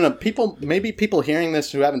just, I don't know, people hearing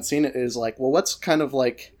this who haven't seen it is like, well, what's kind of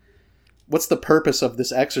like, what's the purpose of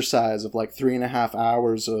this exercise of like 3.5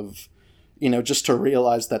 hours of, just to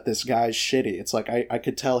realize that this guy's shitty. It's like, I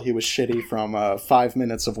could tell he was shitty from 5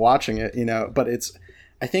 minutes of watching it, but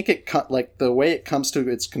I think the way it comes to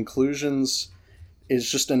its conclusions is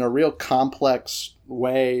just in a real complex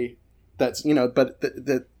way that's, but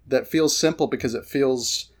that feels simple because it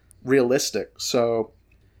feels realistic. So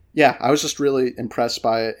yeah, I was just really impressed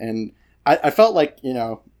by it. And I felt like,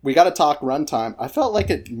 we got to talk runtime. I felt like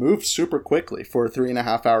it moved super quickly for a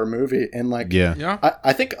 3.5 hour movie. And like, Yeah.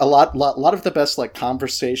 I think a lot of the best like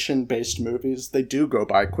conversation based movies, they do go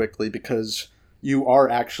by quickly because you are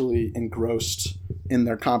actually engrossed in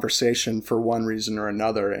their conversation for one reason or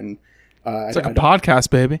another. And It's like a podcast,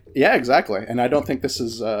 baby. yeah, exactly. And I don't think this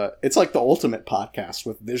is it's like the ultimate podcast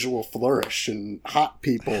with visual flourish and hot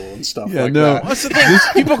people and stuff like that. That's the thing.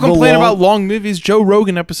 People complain about long movies. Joe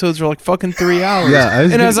Rogan episodes are like fucking 3 hours. Yeah,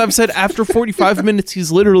 and as I've said, after 45 minutes,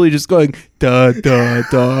 he's literally just going da da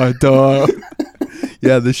da da.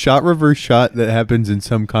 Yeah, the shot reverse shot that happens in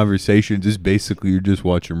some conversations is basically you're just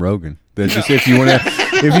watching Rogan. That's just if you want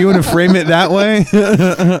to frame it that way.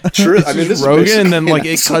 True. I mean, this is Rogan, and then basically like an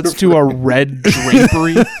it episode cuts of to a red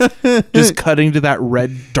drapery, just cutting to that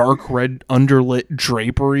dark red underlit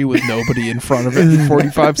drapery with nobody in front of it in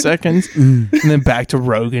 45 seconds, and then back to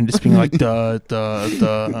Rogan just being like duh duh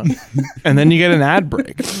duh, and then you get an ad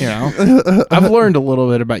break. I've learned a little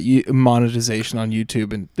bit about monetization on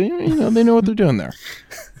YouTube, and they know what they're doing there.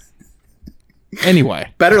 Anyway,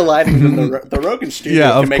 better lighting than the Rogan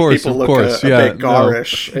studio can make people look a bit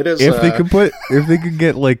garish. It is if they could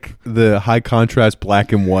get like the high contrast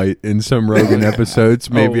black and white in some Rogan episodes,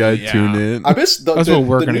 maybe I'd tune in. I miss the That's what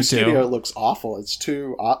we're the gonna new do. studio looks awful. It's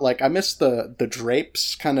too like I miss the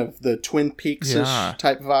drapes, kind of the Twin Peaks-ish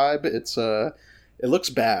type vibe. It's it looks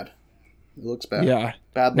bad. It looks bad. yeah.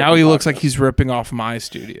 Bad. Now he looks like he's ripping off my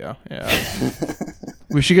studio. Yeah.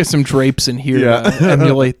 We should get some drapes in here to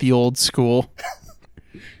emulate the old school.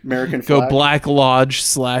 American flag. Go Black Lodge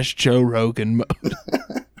 / Joe Rogan mode.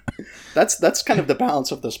 That's kind of the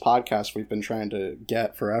balance of this podcast we've been trying to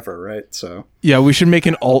get forever, right? So Yeah, we should make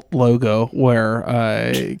an alt logo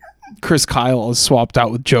where Chris Kyle is swapped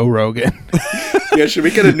out with Joe Rogan. yeah, should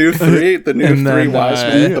we get a new three? The new And three then, wise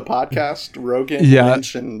men of the podcast: Rogan, Yeah.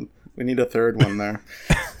 Lynch, and we need a third one there.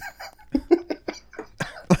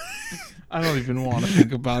 I don't even want to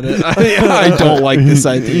think about it. I don't like this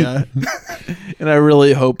idea. And I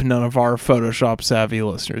really hope none of our Photoshop savvy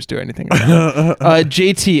listeners do anything about it.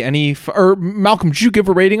 JT, or Malcolm, did you give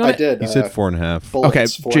a rating on I it? did. You said 4.5. Bullets, Okay,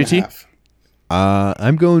 4.5. JT?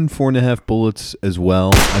 I'm going 4.5 bullets as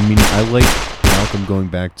well. I mean, I like Malcolm going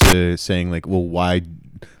back to saying like, well, why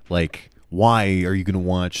are you going to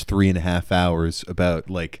watch 3.5 hours about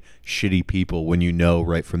like shitty people when you know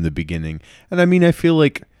right from the beginning? And I mean, I feel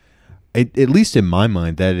like, at least in my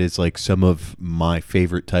mind, that is like some of my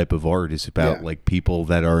favorite type of art is about like people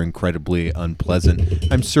that are incredibly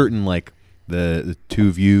unpleasant. I'm certain like the two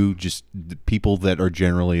of you, just the people that are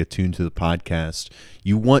generally attuned to the podcast,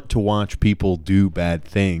 you want to watch people do bad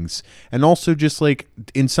things. And also just like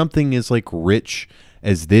in something as like rich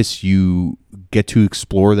as this, you get to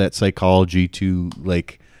explore that psychology to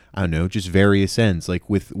like, I don't know, just various ends, like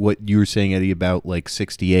with what you were saying, Eddie, about like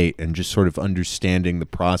 68 and just sort of understanding the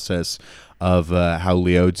process of how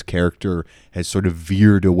Leod's character has sort of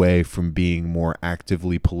veered away from being more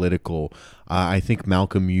actively political. I think,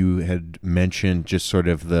 Malcolm, you had mentioned just sort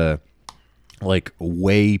of the like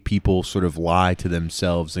way people sort of lie to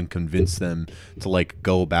themselves and convince them to like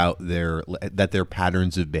go about that their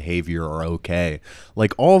patterns of behavior are okay.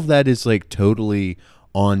 Like all of that is like totally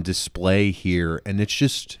on display here, and it's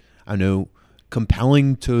just, I know,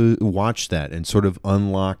 compelling to watch that and sort of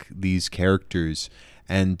unlock these characters.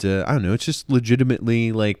 And I don't know, it's just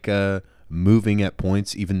legitimately like moving at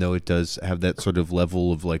points, even though it does have that sort of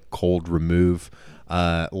level of like cold remove,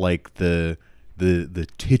 like the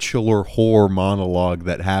titular whore monologue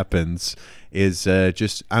that happens is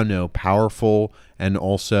just, I don't know, powerful. And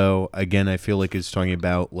also, again, I feel like it's talking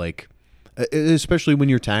about like, especially when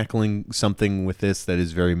you're tackling something with this that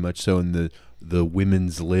is very much so in the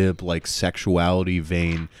women's lib, like sexuality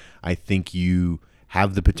vein, I think you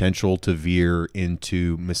have the potential to veer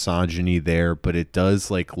into misogyny there, but it does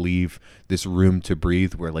like leave this room to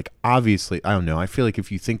breathe where like, obviously, I don't know, I feel like if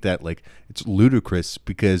you think that, like, it's ludicrous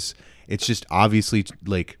because it's just obviously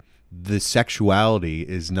like the sexuality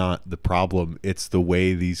is not the problem. It's the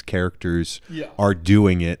way these characters are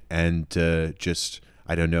doing it, and just,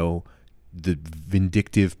 I don't know, the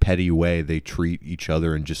vindictive, petty way they treat each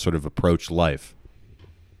other and just sort of approach life.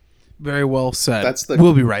 Very well said. That's the-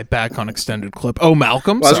 We'll be right back on Extended Clip. Oh,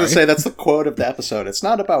 Malcolm, Well, I was sorry. going to say that's the quote of the episode. It's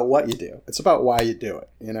not about what you do; it's about why you do it.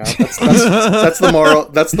 You know, that's the moral.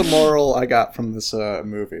 That's the moral I got from this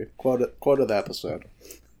movie. Quote of the episode.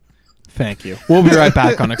 Thank you. We'll be right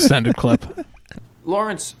back on Extended Clip.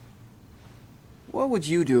 Lawrence, what would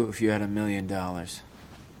you do if you had $1 million? I'll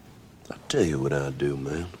tell you what I'd do,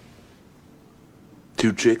 man.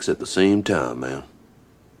 2 chicks at the same time, man.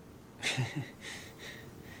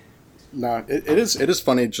 No, it is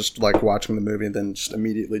funny just like watching the movie and then just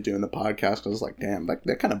immediately doing the podcast. I was like, damn,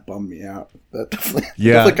 that kind of bummed me out. That definitely,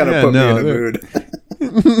 kind of put me in a mood.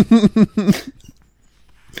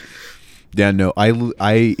 Yeah, no,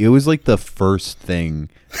 it was like the first thing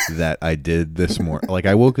that I did this morning. Like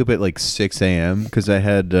I woke up at like 6 a.m. because I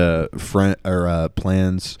had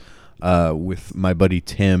plans with my buddy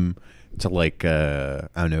Tim to like I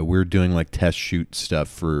don't know, we're doing like test shoot stuff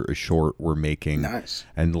for a short we're making. Nice.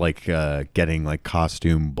 And like getting like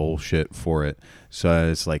costume bullshit for it. So I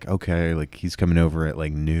was like, okay, like he's coming over at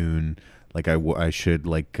like noon. Like I should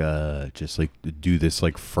like just like do this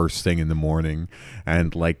like first thing in the morning,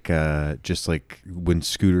 and like just like when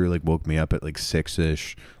Scooter like woke me up at like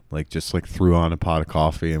 6ish, like just like threw on a pot of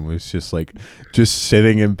coffee and was just like just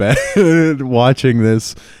sitting in bed watching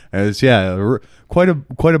this. And it's quite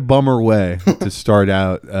a bummer way to start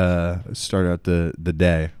out the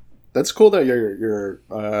day. That's cool that you're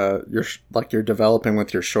like you're developing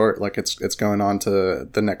with your short. Like it's going on to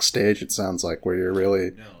the next stage. It sounds like where you're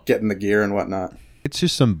really getting the gear and whatnot. It's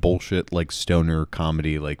just some bullshit like stoner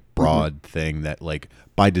comedy, like broad thing that like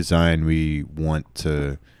by design we want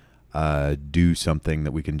to do something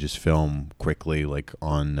that we can just film quickly, like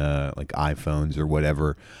on like iPhones or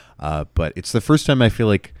whatever. But it's the first time I feel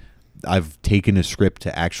like I've taken a script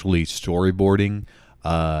to actually storyboarding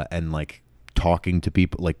and like talking to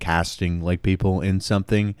people, like casting like people in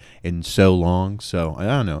something in so long. So I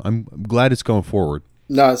don't know. I'm glad it's going forward.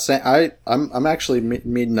 No, I'm actually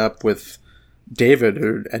meeting up with David,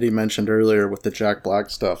 who Eddie mentioned earlier with the Jack Black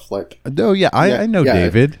stuff. Like, oh yeah, I know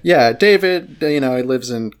David. Yeah, David. You know, he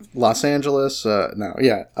lives in Los Angeles. I don't know.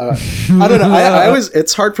 I always,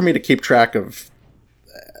 it's hard for me to keep track of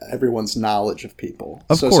everyone's knowledge of people.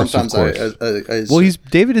 Of course.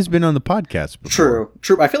 David has been on the podcast before.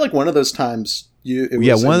 True. I feel like one of those times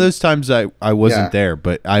one of those times I wasn't there,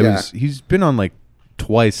 but he's been on like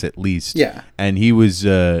twice at least. Yeah. And he was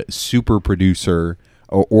a super producer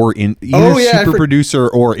producer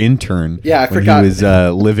or intern. Yeah, I when forgot. He was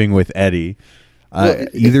living with Eddie.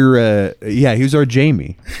 He was our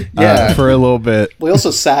Jamie. For a little bit. He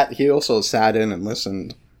also sat in and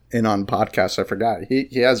listened in on podcasts. I forgot. He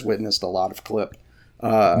has witnessed a lot of clip.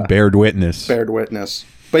 Bared witness.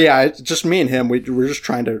 But yeah, it's just me and him. We're just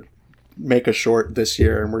trying to make a short this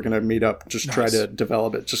year, and we're gonna meet up, try to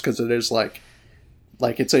develop it, just because it is like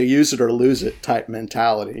it's a use it or lose it type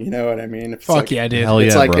mentality. You know what I mean? It's Fuck yeah, dude. Hell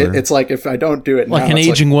it's yeah, like brother. it's like if I don't do it Like now, an it's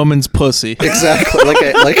aging woman's pussy. exactly.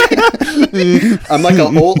 I'm like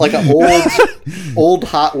an old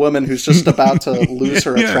hot woman who's just about to lose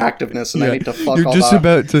her attractiveness, and I need to fuck You're all just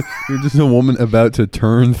that. You're just a woman about to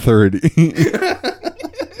turn 30.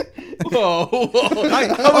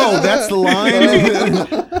 That's the line.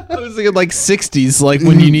 I was thinking like 60s, like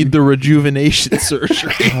when you need the rejuvenation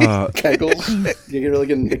surgery. Kegels. You really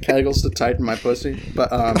getting the Kegels to tighten my pussy, but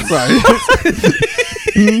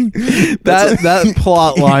that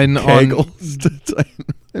plot line on Kegels to tighten.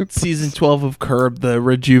 season 12 of Curb, the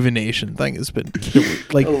rejuvenation thing has been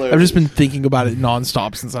like Hilarious. I've just been thinking about it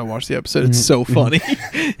nonstop since I watched the episode. It's so funny.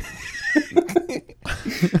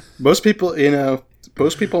 most people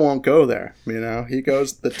won't go there. You know, he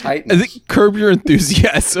goes the tightness. I think Curb Your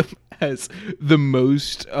Enthusiasm has the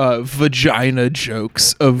most vagina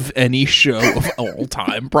jokes of any show of all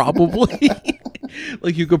time, probably.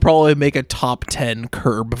 Like you could probably make a top 10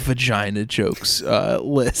 Curb vagina jokes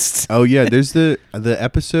list. Oh yeah, there's the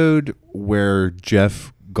episode where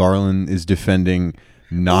Jeff Garlin is defending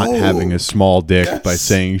not having a small dick by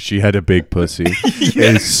saying she had a big pussy.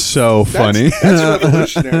 It's so funny. That's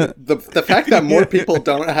revolutionary. The fact that more people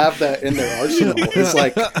don't have that in their arsenal is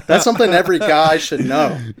like, that's something every guy should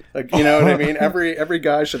know. Like, you know what I mean? Every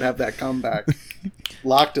guy should have that comeback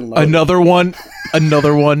locked and loaded.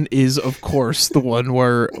 Another one is, of course, the one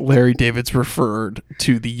where Larry David's referred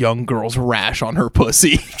to the young girl's rash on her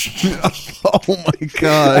pussy. Oh my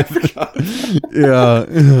god.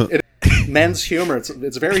 Yeah. Men's humor,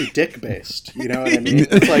 it's very dick based. You know what I mean?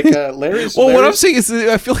 It's like Larry's. What I'm saying is,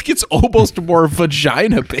 I feel like it's almost more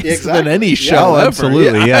vagina based than any show ever.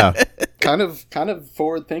 Absolutely, yeah. kind of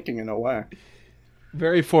forward thinking in a way.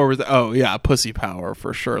 Very forward. Oh yeah, pussy power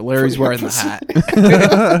for sure. Larry's wearing the hat.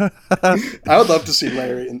 I would love to see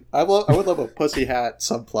Larry. I would love a pussy hat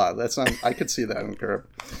subplot. I could see that in Curb.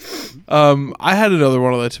 I had another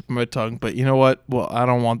one on the tip of my tongue, but you know what? Well, I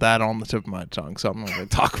don't want that on the tip of my tongue, so I'm not going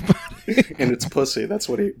to talk about it. And it's pussy. That's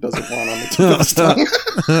what he doesn't want on the tip of his tongue.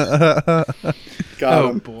 Got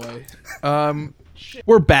him. Boy.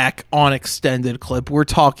 We're back on Extended Clip. We're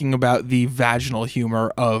talking about the vaginal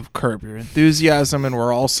humor of Curb Your Enthusiasm, and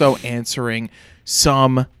we're also answering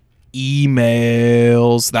some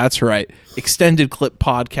emails. That's right.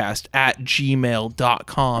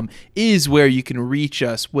 extendedclippodcast@gmail.com is where you can reach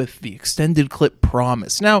us with the Extended Clip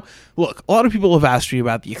Promise. Now, look, a lot of people have asked me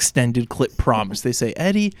about the Extended Clip Promise. They say,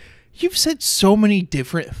 Eddie, you've said so many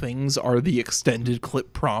different things are the Extended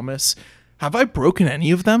Clip Promise. Have I broken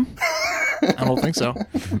any of them? I don't think so.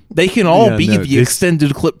 They can all be the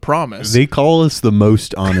Extended Clip Promise. They call us the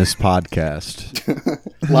most honest podcast.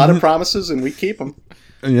 A lot of promises, and we keep them.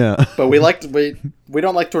 Yeah, but we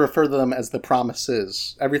don't like to refer to them as the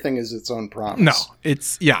promises. Everything is its own promise. No,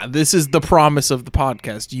 this is the promise of the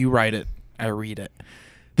podcast. You write it, I read it.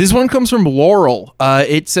 This one comes from Laurel.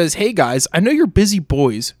 It says, "Hey guys, I know you're busy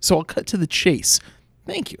boys, so I'll cut to the chase."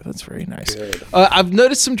 Thank you. That's very nice. I've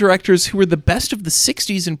noticed some directors who were the best of the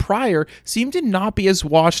 60s and prior seem to not be as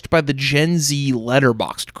watched by the Gen Z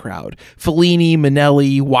letterboxed crowd. Fellini,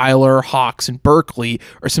 Minnelli, Weiler, Hawks, and Berkeley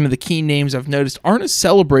are some of the key names I've noticed aren't as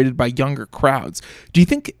celebrated by younger crowds. Do you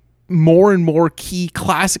think more and more key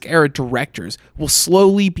classic era directors will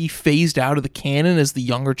slowly be phased out of the canon as the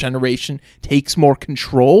younger generation takes more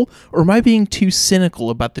control? Or am I being too cynical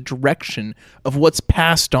about the direction of what's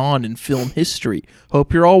passed on in film history?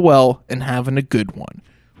 Hope you're all well and having a good one.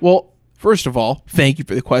 Well, first of all, thank you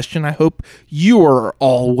for the question. I hope you are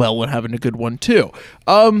all well and having a good one too.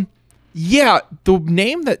 Yeah, the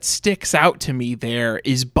name that sticks out to me there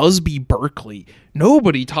is Busby Berkeley.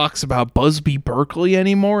 Nobody talks about Busby Berkeley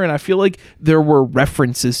anymore, and I feel like there were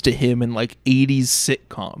references to him in like 80s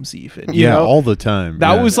sitcoms even. You know? All the time.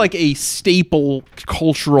 That was like a staple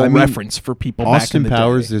cultural reference for people back in Austin the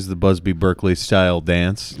Powers day. is the Busby Berkeley style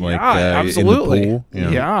dance, absolutely. in the pool.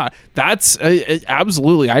 Yeah, that's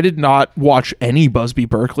absolutely. I did not watch any Busby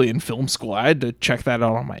Berkeley in film school. I had to check that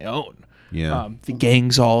out on my own. Yeah, The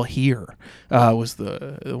Gang's All Here was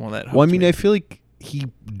the one that. Well, I mean, I feel like he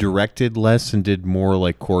directed less and did more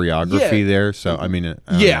like choreography there. So I mean, I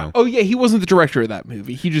don't know. Oh yeah, he wasn't the director of that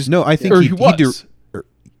movie. He just I think he was.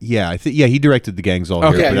 He directed The Gang's All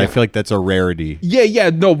Here, but I feel like that's a rarity.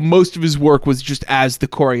 No, most of his work was just as the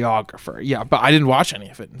choreographer. Yeah, but I didn't watch any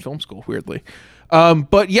of it in film school, weirdly.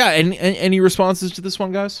 But yeah, any responses to this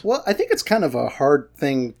one, guys? Well, I think it's kind of a hard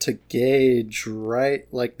thing to gauge, right?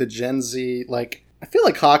 Like the Gen Z, like I feel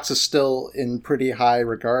like Hawks is still in pretty high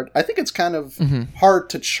regard. I think it's kind of hard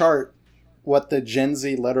to chart what the Gen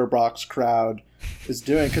Z letterbox crowd is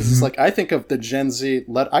doing because it's like I think of the Gen Z.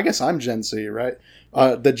 I guess I'm Gen Z, right?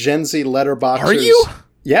 The Gen Z letterboxers. Are you?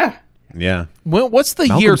 Yeah. Yeah. Well, what's the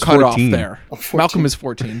Malcolm's year cutoff 14. there? 14. Malcolm is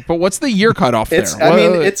 14, but what's the year cutoff there? It's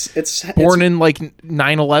born in like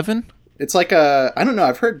 9/11. It's like I don't know.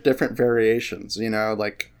 I've heard different variations. You know,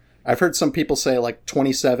 like I've heard some people say like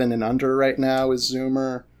 27 and under right now is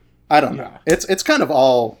Zoomer. I don't know. It's kind of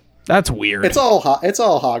all. That's weird. It's all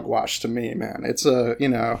hogwash to me, man. It's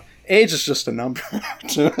age is just a number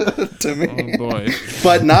to me. Oh boy.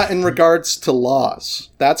 But not in regards to laws.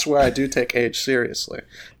 That's where I do take age seriously.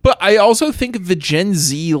 But I also think of the Gen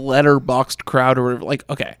Z letterboxed crowd or whatever. Like,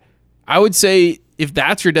 okay, I would say if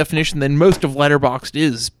that's your definition, then most of Letterboxd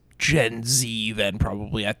is Gen Z. Then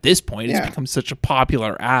probably at this point, it's become such a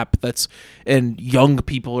popular app and young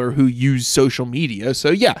people are who use social media.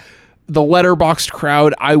 So yeah. The Letterboxd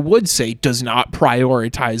crowd, I would say, does not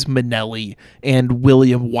prioritize Minnelli and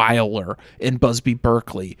William Wyler and Busby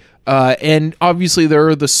Berkeley. And obviously there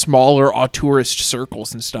are the smaller auteurist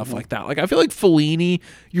circles and stuff like that. Like, I feel like Fellini,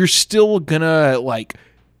 you're still gonna, like,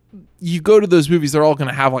 you go to those movies, they're all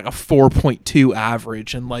gonna have like a 4.2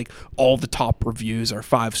 average and like all the top reviews are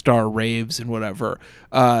 5-star raves and whatever.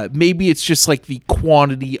 Maybe it's just like the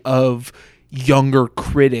quantity of younger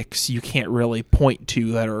critics you can't really point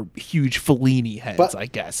to that are huge Fellini heads, I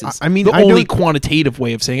guess. Is the only quantitative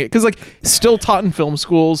way of saying it. Because, like, still taught in film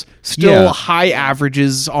schools, still high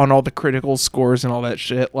averages on all the critical scores and all that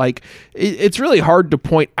shit. Like, it's really hard to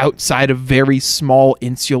point outside of very small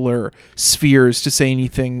insular spheres to say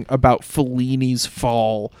anything about Fellini's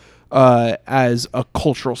fall as a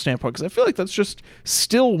cultural standpoint. Because I feel like that's just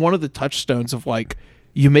still one of the touchstones of, like,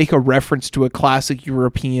 you make a reference to a classic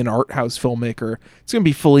European art house filmmaker, it's going to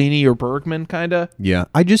be Fellini or Bergman, kind of. Yeah,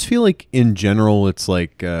 I just feel like in general, it's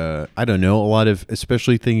like, I don't know, a lot of,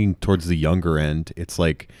 especially thinking towards the younger end, it's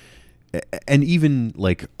like, and even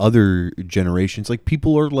like other generations, like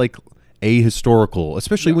people are like ahistorical,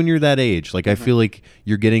 especially when you're that age. Like I feel like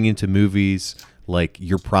you're getting into movies, like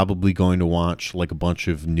you're probably going to watch like a bunch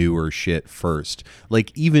of newer shit first.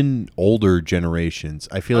 Like even older generations,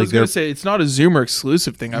 I feel I like was going to say it's not a Zoomer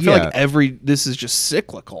exclusive thing. I feel Yeah. like this is just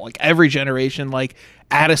cyclical. Like every generation, like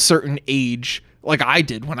at a certain age, like I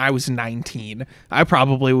did when I was 19, I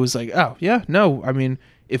probably was like, oh yeah, no. I mean,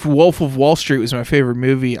 if Wolf of Wall Street was my favorite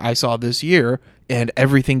movie I saw this year, and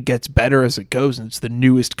everything gets better as it goes, and it's the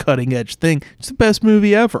newest cutting edge thing, it's the best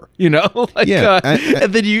movie ever, you know? Like, Yeah,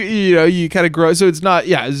 and then you kind of grow. So it's not, a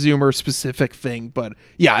Zoomer specific thing, but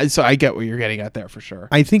yeah, so I get what you're getting at there for sure.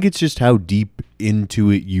 I think it's just how deep into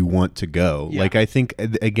it you want to go. Yeah. Like I think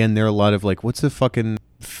again, there are a lot of like, what's the fucking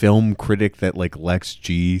film critic that like Lex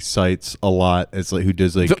G cites a lot as like who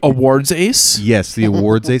does like The awards ace? Yes, the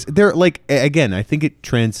awards days. They're like, again, I think it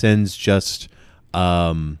transcends just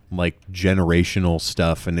like generational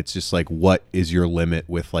stuff, and it's just like, what is your limit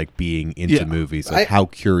with like being into movies, like how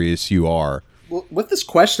curious you are. Well, with this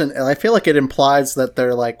question, I feel like it implies that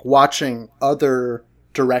they're like watching other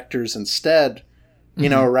directors instead, you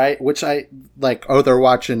know, right? Which I like, they're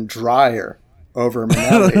watching Dreyer over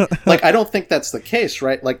Minnelli. Like, I don't think that's the case,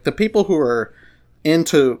 right? Like, the people who are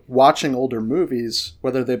into watching older movies,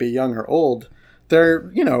 whether they be young or old, they're,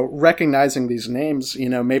 you know, recognizing these names. You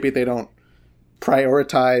know, maybe they don't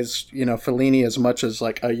prioritize, you know, Fellini as much as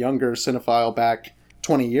like a younger cinephile back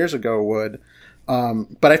 20 years ago would.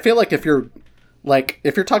 But I feel like if you're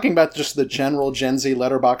talking about just the general Gen Z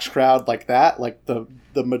Letterboxd crowd like that, like the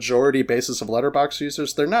majority basis of Letterboxd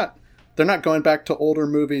users, they're not going back to older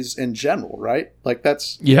movies in general, right? Like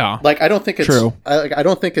that's like I don't think it's true. I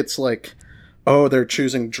don't think it's like, oh, they're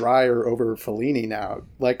choosing Dreyer over Fellini now.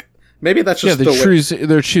 Like maybe that's just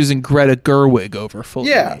they're choosing Greta Gerwig over Fellini.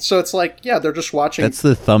 Yeah, so it's like they're just watching. That's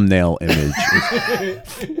the thumbnail image.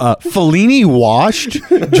 Fellini washed,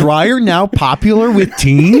 Dreyer now popular with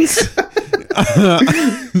teens.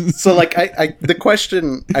 So like the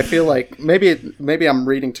question, I feel like maybe I'm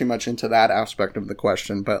reading too much into that aspect of the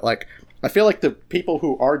question, but like I feel like the people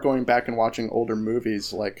who are going back and watching older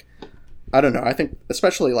movies, like I don't know, I think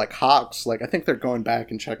especially like Hawks, like I think they're going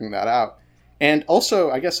back and checking that out. And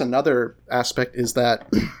also I guess another aspect is that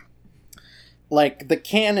like the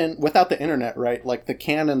canon without the internet, right? Like the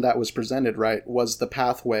canon that was presented, right, was the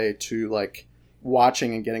pathway to like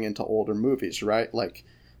watching and getting into older movies, right? Like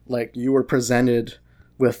you were presented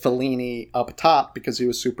with Fellini up top because he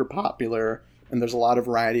was super popular and there's a lot of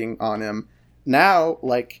writing on him. Now,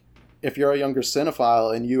 like, if you're a younger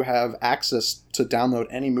cinephile and you have access to download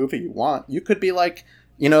any movie you want, you could be like,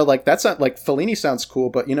 you know, like that's not like Fellini sounds cool,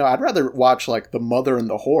 but you know, I'd rather watch like The Mother and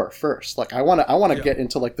the Whore first. Like I want to get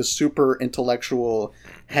into like the super intellectual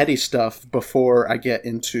heady stuff before I get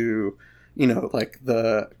into, you know, like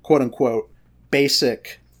the quote unquote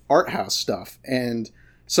basic art house stuff. And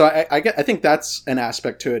so I think that's an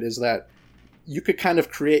aspect to it, is that you could kind of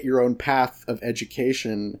create your own path of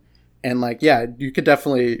education. And like, yeah, you could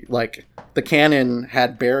definitely, like, the canon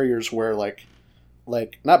had barriers where like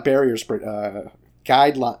not barriers, but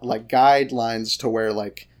guidelines to where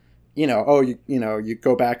like, you know, you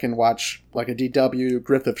go back and watch like a D.W.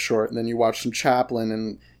 Griffith short, and then you watch some Chaplin,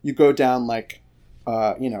 and you go down like,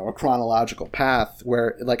 you know, a chronological path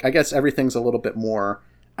where like, I guess everything's a little bit more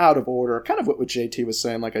out of order, kind of what JT was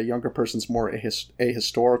saying, like a younger person's more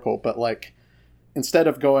ahistorical, but like instead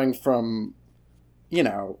of going from, you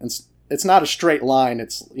know, it's not a straight line,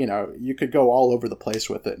 it's, you know, you could go all over the place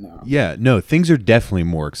with it now. Yeah, no, things are definitely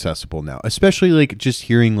more accessible now, especially like just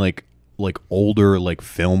hearing like older like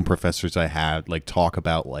film professors I had like talk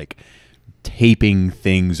about like taping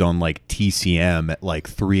things on like TCM at like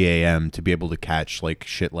 3 a.m. to be able to catch like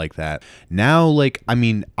shit like that. Now, like, I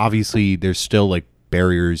mean, obviously there's still like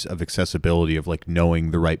barriers of accessibility of like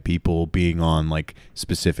knowing the right people, being on like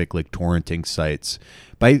specific like torrenting sites,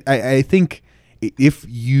 but I think if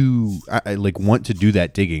you like want to do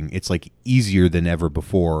that digging, it's like easier than ever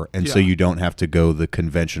before, and so you don't have to go the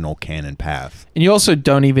conventional canon path. And you also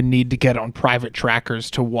don't even need to get on private trackers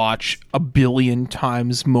to watch a billion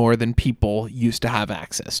times more than people used to have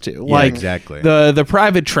access to. Yeah, like, exactly. The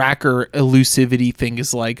private tracker elusivity thing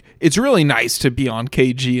is like, it's really nice to be on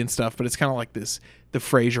KG and stuff, but it's kind of like this the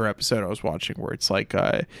Frasier episode I was watching where it's like,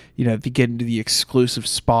 you know, they get into the exclusive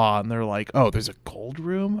spa and they're like, oh, there's a gold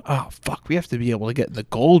room? Oh, fuck, we have to be able to get in the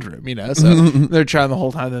gold room, you know? So they're trying the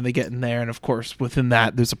whole time, then they get in there. And of course, within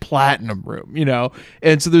that, there's a platinum room, you know?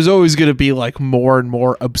 And so there's always going to be like more and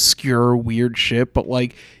more obscure, weird shit. But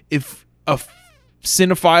like, if a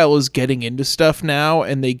cinephile is getting into stuff now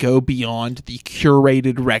and they go beyond the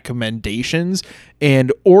curated recommendations,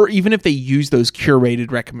 and or even if they use those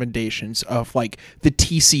curated recommendations of like the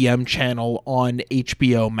TCM channel on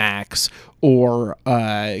HBO Max or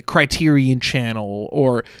Criterion channel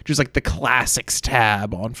or just like the classics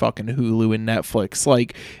tab on fucking Hulu and Netflix,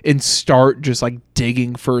 like, and start just like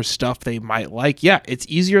digging for stuff they might like, yeah, it's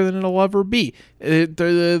easier than it'll ever be.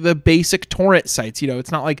 The basic torrent sites, you know,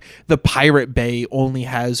 it's not like the Pirate Bay only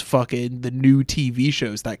has fucking the new TV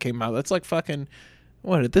shows that came out. That's like fucking,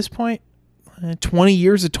 what, at this point, 20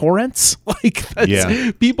 years of torrents. Like,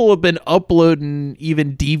 that's, people have been uploading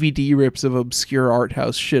even DVD rips of obscure art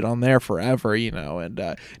house shit on there forever, you know, and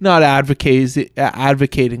not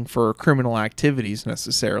advocating for criminal activities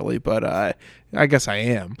necessarily, but I guess I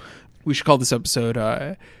am. We should call this episode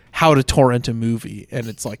How to Torrent a Movie, and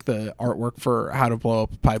it's like the artwork for How to Blow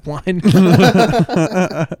Up a Pipeline.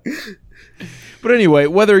 But anyway,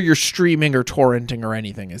 whether you're streaming or torrenting or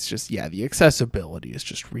anything, it's just, yeah, the accessibility is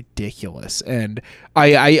just ridiculous. And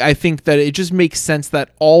I think that it just makes sense that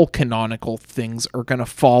all canonical things are going to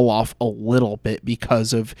fall off a little bit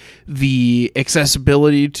because of the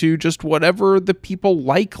accessibility to just whatever the people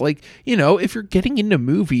like. Like, you know, if you're getting into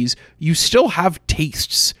movies, you still have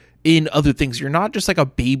tastes in other things. You're not just like a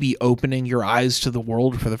baby opening your eyes to the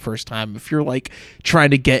world for the first time. If you're like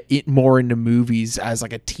trying to get it more into movies as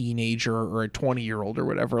like a teenager or a 20-year-old or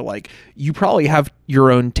whatever, like, you probably have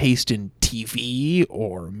your own taste in TV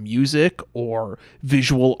or music or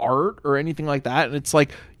visual art or anything like that. And it's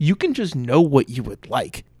like, you can just know what you would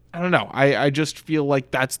like. I don't know. I just feel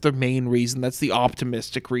like that's the main reason. That's the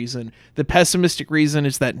optimistic reason. The pessimistic reason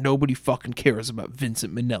is that nobody fucking cares about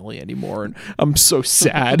Vincent Minnelli anymore, and I'm so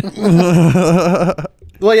sad.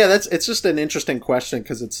 Well, yeah, it's just an interesting question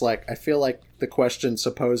because it's like, I feel like the question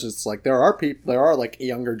supposes it's like there are like a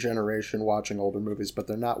younger generation watching older movies, but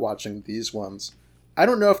they're not watching these ones. I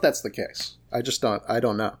don't know if that's the case. I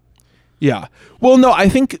don't know. Yeah. Well, no, I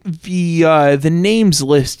think the names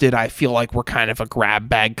listed, I feel like were kind of a grab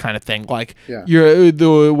bag kind of thing. Like,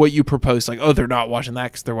 what you proposed, like, oh, they're not watching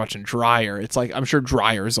that because they're watching Dryer. It's like, I'm sure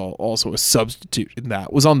Dryer is also a substitute in that.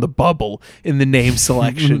 It was on the bubble in the name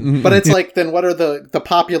selection. But it's like, then what are the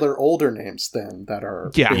popular older names then that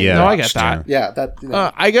are? Yeah. No, I get that. Yeah. That. You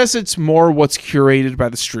know. I guess it's more what's curated by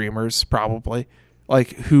the streamers, probably.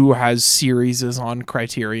 Like, who has series on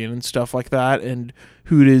Criterion and stuff like that, and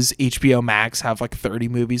who does HBO Max have like 30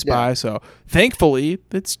 movies by? So thankfully,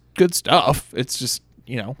 it's good stuff. It's just,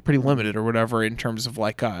 you know, pretty limited or whatever in terms of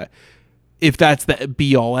like, if that's the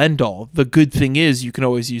be all end all. The good thing is you can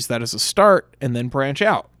always use that as a start and then branch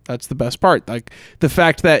out. That's the best part. Like, the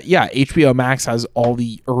fact that, yeah, HBO Max has all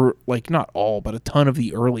the, like, not all, but a ton of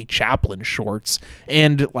the early Chaplin shorts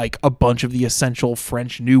and, like, a bunch of the essential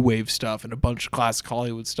French New Wave stuff and a bunch of classic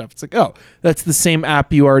Hollywood stuff. It's like, oh, that's the same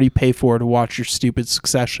app you already pay for to watch your stupid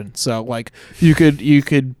Succession. So, like, you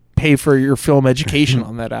could pay for your film education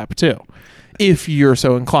on that app, too, if you're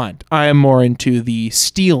so inclined. I am more into the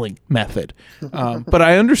stealing method, but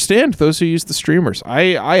I understand those who use the streamers.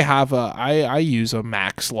 I use a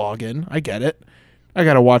Max login. I get it. I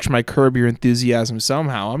gotta watch my Curb Your Enthusiasm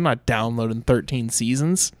somehow. I'm not downloading 13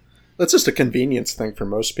 seasons. That's just a convenience thing for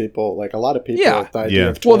most people. Like, a lot of people. Yeah. The idea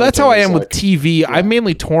of well, that's how I am like, with TV. I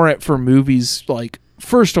mainly torrent for movies, like,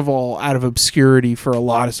 first of all, out of obscurity for a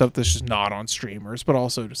lot of stuff that's just not on streamers, but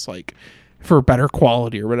also just like for better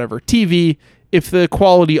quality or whatever. TV, if the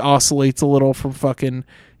quality oscillates a little from fucking,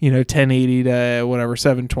 you know, 1080 to whatever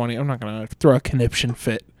 720, I'm not gonna throw a conniption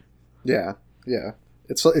fit. Yeah.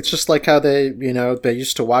 It's just like how they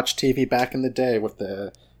used to watch TV back in the day with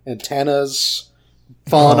the antennas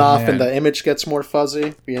falling off and the image gets more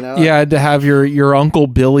fuzzy, you know? Yeah, to have your Uncle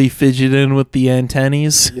Billy fidgeting with the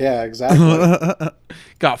antennas. Yeah, exactly.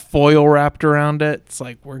 Got foil wrapped around it. It's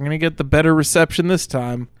like, we're going to get the better reception this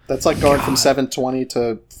time. That's like going from 720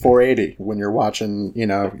 to 480 when you're watching, you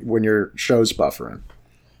know, when your show's buffering.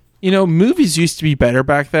 You know, movies used to be better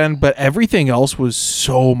back then, but everything else was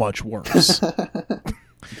so much worse.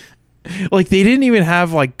 Like, they didn't even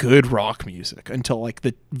have, like, good rock music until, like,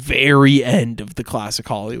 the very end of the classic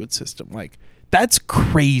Hollywood system. Like, that's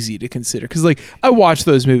crazy to consider. Because, like, I watch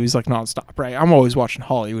those movies, like, nonstop, right? I'm always watching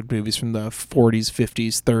Hollywood movies from the 40s,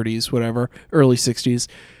 50s, 30s, whatever, early 60s.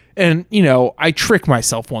 And, you know, I trick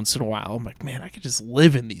myself once in a while. I'm like, man, I could just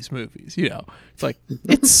live in these movies. You know, it's like,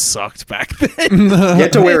 it sucked back then. You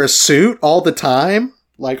had to wear a suit all the time?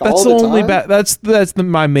 Like, That's all the the only time? that's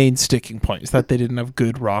my main sticking point, is that they didn't have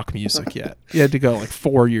good rock music yet. You had to go like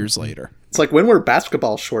 4 years later. It's like, when were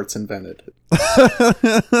basketball shorts invented?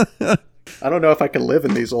 I don't know if I can live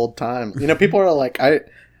in these old times. You know, people are like, I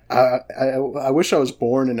wish I was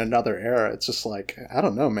born in another era. It's just like, I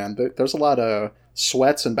don't know, man. There's a lot of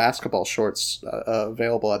sweats and basketball shorts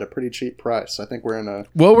available at a pretty cheap price. I think we're in a...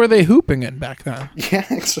 What were they hooping in back then? Yeah,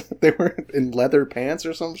 they were in leather pants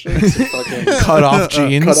or some shit. Fucking Cut off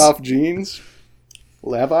jeans. Cut off jeans.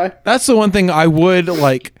 Levi? That's the one thing I would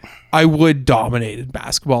dominate in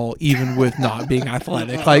basketball, even with not being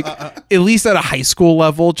athletic. Like, at least at a high school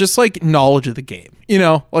level, just like knowledge of the game. You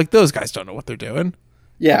know, like those guys don't know what they're doing.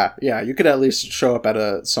 Yeah. You could at least show up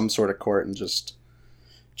at some sort of court and just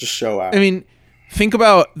show out. I mean, think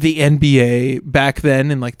about the NBA back then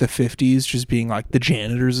in like the 50s just being like the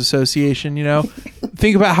Janitors Association, you know?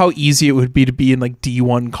 Think about how easy it would be to be in like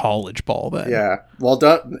D1 college ball then. Yeah. Well,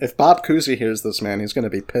 if Bob Cousy hears this, man, he's going to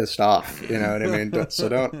be pissed off. You know what I mean? I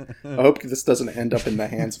hope this doesn't end up in the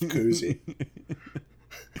hands of Cousy.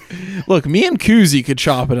 Look, me and Cousy could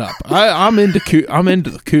chop it up. I'm into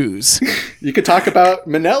the Coos. You could talk about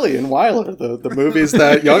Minnelli and Wyler, the movies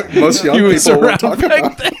that most young He was people will around talk back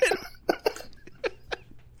about. then.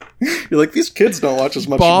 You're like, these kids don't watch as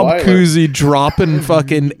much Bob Wyler. Cousy dropping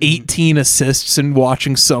fucking 18 assists and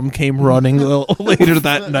watching Some Came Running later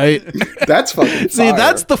that night. That's fucking See, fire.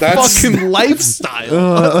 that's fucking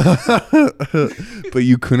lifestyle. But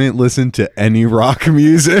you couldn't listen to any rock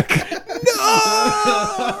music.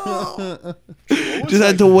 Just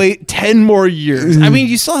had to wait 10 more years. I mean,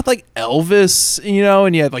 you still had like Elvis, you know,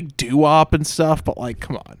 and you had like doo-wop and stuff, but like,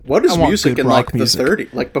 come on. What is I want music good in rock like music. the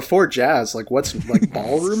 30s? Like before jazz, like what's like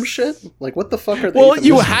ballroom shit? Like what the fuck are they? Well, even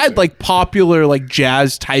you listening had to? like popular like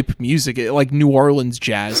jazz type music, like New Orleans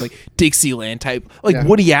jazz, like Dixieland type, like Yeah.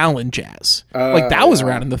 Woody Allen jazz. Like that was yeah.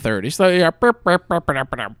 around in the 30s. So, yeah,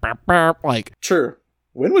 like True.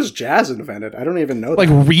 When was jazz invented? I don't even know. like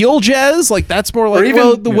that. real jazz, like that's more like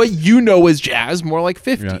even- what you know as jazz, more like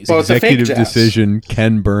 50s. Well, it's a fake Executive jazz. decision,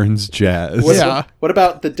 Ken Burns jazz. Yeah. What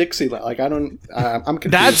about the Dixieland? Like I don't. I'm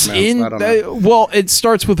confused. That's man. I don't know. well, it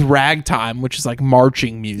starts with ragtime, which is like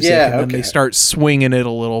marching music, Yeah, and then they okay. start swinging it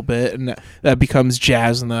a little bit, and that becomes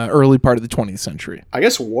jazz in the early part of the 20th century. I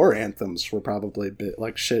guess war anthems were probably a bit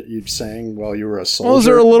like shit you'd sang while you were a soldier. Those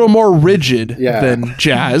are a little more rigid Yeah. than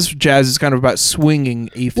jazz. Jazz is kind of about swinging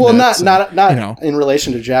eighth well, notes not and, you know. in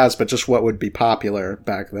relation to jazz, but just what would be popular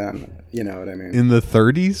back then. You know what I mean? In the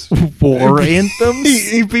 30s? war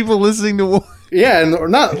anthems. People listening to war. Yeah, and or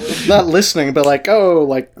not listening, but like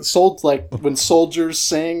when soldiers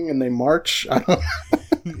sing and they march.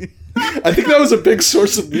 I think that was a big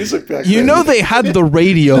source of music back then. You know they had the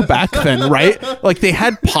radio back then, right? Like they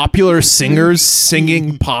had popular singers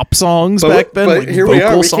singing pop songs back then, But like here vocal we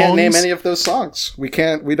are. We songs. can't name any of those songs. We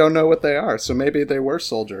don't know what they are. So maybe they were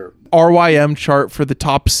soldier. RYM chart for the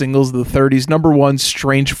top singles of the 30s. Number 1,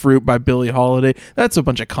 Strange Fruit by Billie Holiday. That's a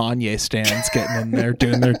bunch of Kanye stans getting in there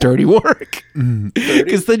doing their dirty work.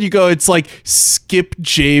 Because then you go, it's like Skip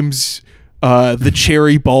James, the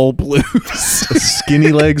Cherry Bowl Blues.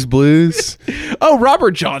 Skinny Legs Blues. Oh,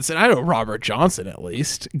 Robert Johnson. I know Robert Johnson at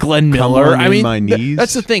least. Glenn Miller. On I In mean, My Knees.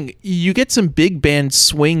 that's the thing. You get some big band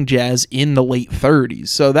swing jazz in the late 30s,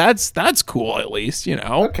 so that's cool at least, you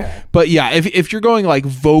know. Okay. But yeah, if you're going like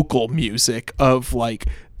vocal music of like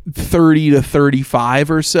 30 to 35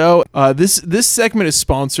 or so, this segment is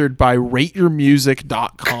sponsored by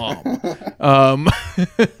RateYourMusic.com.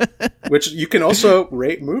 Which you can also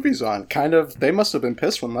rate movies on. Kind of, they must have been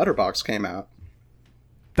pissed when Letterboxd came out.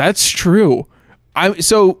 That's true.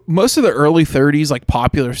 So most of the early 30s like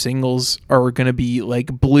popular singles are going to be like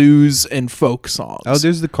blues and folk songs. Oh,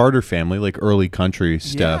 there's the Carter family, like early country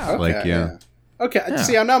stuff. Okay, like, yeah. Okay,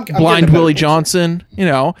 see, I'm getting Blind to Willie better Johnson, you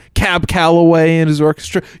know, Cab Calloway and his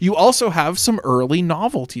orchestra. You also have some early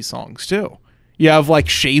novelty songs too. You have like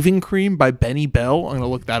Shaving Cream by Benny Bell. I'm gonna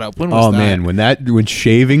look that up. When was Oh that? man, when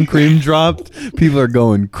Shaving Cream dropped, people are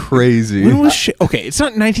going crazy. When was okay? It's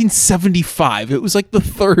not 1975. It was like the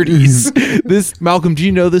 30s. This Malcolm, do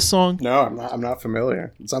you know this song? No, I'm not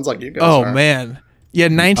familiar. It sounds like you guys Oh are. man, yeah,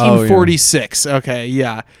 1946. Okay,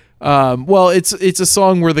 yeah. Well, it's a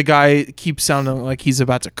song where the guy keeps sounding like he's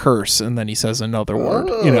about to curse, and then he says another word.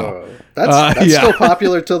 You know, that's still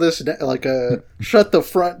popular till this day. Like shut the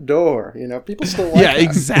front door. You know, people still like that.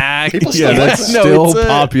 Exactly. People still Yeah, like that's that. still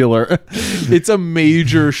popular. It's a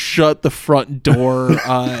major shut the front door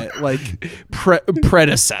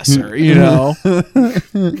predecessor. You know.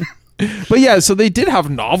 But yeah, so they did have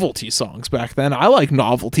novelty songs back then. I like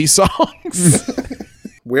novelty songs.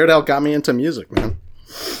 Weird Al got me into music, man.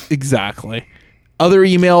 Exactly. Other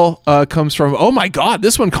email comes from, oh my God,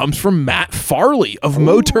 this one comes from Matt Farley of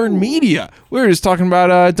Moturn Media. We were just talking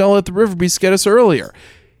about Don't Let the River Beast Get Us earlier.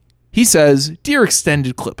 He says, Dear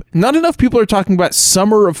Extended Clip, not enough people are talking about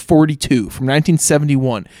Summer of 42 from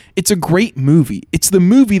 1971. It's a great movie. It's the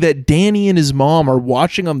movie that Danny and his mom are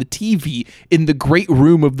watching on the TV in the great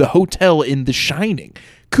room of the hotel in The Shining.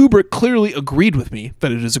 Kubrick clearly agreed with me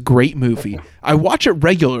that it is a great movie. I watch it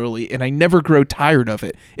regularly and I never grow tired of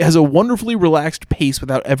it. It has a wonderfully relaxed pace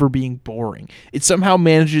without ever being boring. It somehow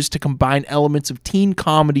manages to combine elements of teen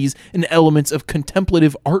comedies and elements of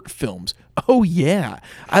contemplative art films. Oh yeah,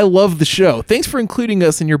 I love the show. Thanks for including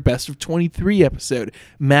us in your Best of 23 episode.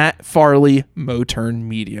 Matt Farley, Moturn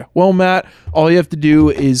Media. Well, Matt, all you have to do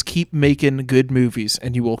is keep making good movies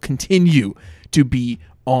and you will continue to be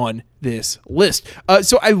on this list.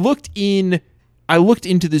 So I looked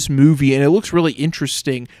into this movie and it looks really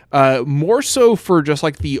interesting, more so for just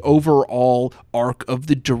like the overall arc of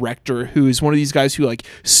the director, who is one of these guys who like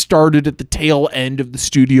started at the tail end of the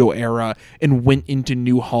studio era and went into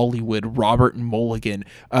New Hollywood, Robert Mulligan.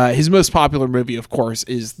 His most popular movie, of course,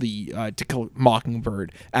 is the To Kill a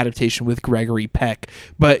Mockingbird adaptation with Gregory Peck.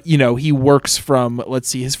 But, you know, he works from, let's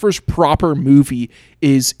see, his first proper movie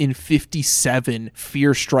is in 57,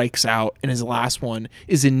 Fear Strikes Out, and his last one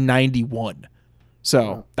is in 91.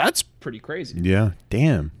 So that's pretty crazy. Yeah,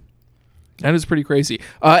 damn. That is pretty crazy.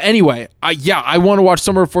 Anyway, I want to watch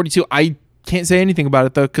Summer of 42. I can't say anything about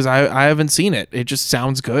it though because I haven't seen it. It just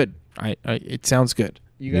sounds good. It sounds good.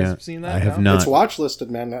 You guys have seen that? I have No? not. It's watch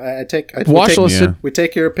listed, man. Watch-listed. We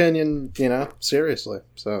take your opinion, seriously.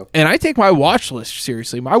 So, And I take my watch list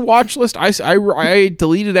seriously. My watch list, I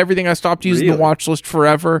deleted everything. I stopped using the Really? watch list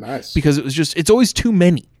forever Nice. because it's always too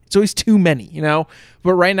many. It's always too many, you know?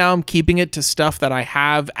 But right now I'm keeping it to stuff that I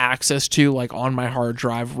have access to, like on my hard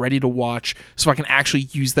drive, ready to watch, so I can actually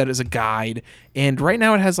use that as a guide. And right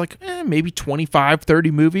now it has like maybe 25,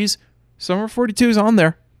 30 movies. Summer 42 is on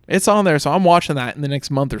there. It's on there, so I'm watching that in the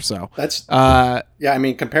next month or so. that's I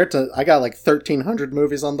mean, compared to I got like 1,300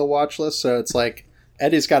 movies on the watch list, so it's like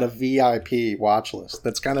Eddie's got a VIP watch list.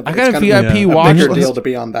 That's kind of I got a it's kind VIP of watch a bigger list. deal to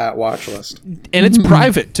be on that watch list. And it's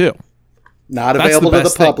private too. Not That's available the to the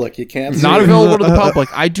best thing. public. You can't see Not it. available to the public.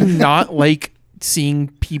 I do not like seeing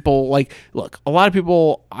people like, look, a lot of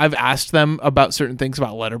people, I've asked them about certain things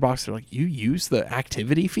about Letterboxd. They're like, you use the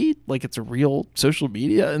activity feed like it's a real social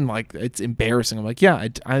media, and like it's embarrassing. I'm like, yeah,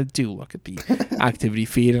 I do look at the activity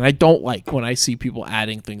feed, and I don't like when I see people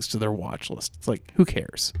adding things to their watch list. It's like, who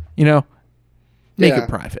cares, you know? Make Yeah. it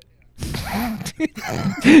private.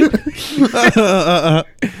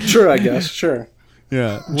 Sure, I guess. Sure.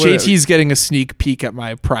 Yeah. JT's getting a sneak peek at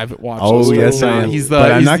my private watch Oh list. yes, I am. He's the,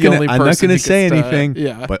 but I'm he's not the gonna. only I'm not person gonna who say gets to- anything.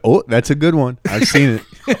 yeah. But that's a good one. I've seen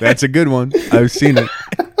it. That's a good one. I've seen it.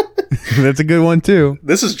 That's a good one too.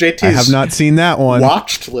 This is JT's I have not seen that one.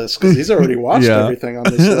 watched list because he's already watched Yeah. everything on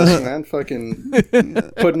this list, man. Fucking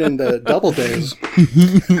putting in the double days.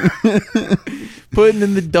 Putting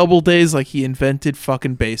in the double days like he invented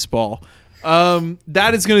fucking baseball.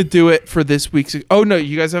 That is going to do it for this week's. Oh no,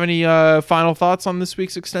 you guys have any final thoughts on this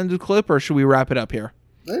week's extended clip, or should we wrap it up here?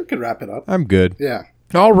 We could wrap it up. I'm good. Yeah.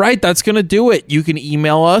 All right, that's going to do it. You can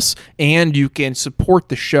email us and you can support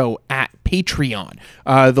the show at Patreon.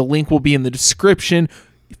 The link will be in the description.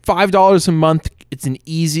 $5 a month.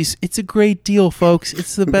 It's a great deal, folks.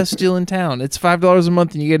 It's the best deal in town. It's $5 a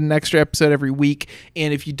month and you get an extra episode every week.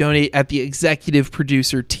 And if you donate at the executive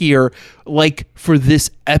producer tier, like for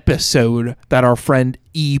this episode that our friend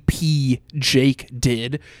EP Jake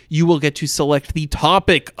did, you will get to select the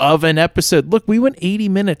topic of an episode. Look, we went 80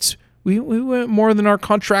 minutes. We went more than our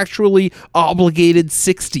contractually obligated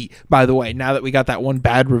 60, by the way, now that we got that one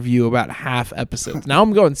bad review about half episodes. Now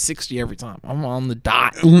I'm going 60 every time. I'm on the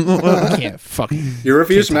dot. I can't fucking... Your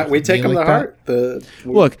reviews, Matt, we take me them like to that. heart.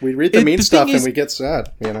 Look, we read the mean the stuff thing is- and we get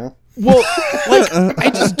sad, you know? Well, like, I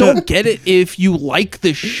just don't get it if you like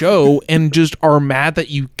the show and just are mad that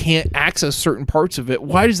you can't access certain parts of it.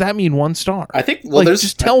 Why does that mean 1 star? I think, well, like, there's-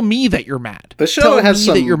 just tell me that you're mad. The show tell has me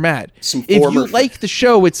some- that you're mad. some If former- you like the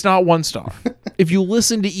show, it's not 1 star. If you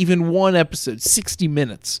listen to even one episode, 60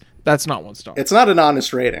 minutes, that's not 1 star. It's not an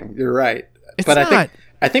honest rating. You're right. It's but not.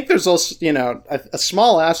 I think there's also, a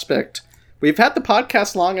small aspect. We've had the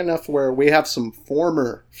podcast long enough where we have some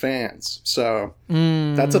former fans. So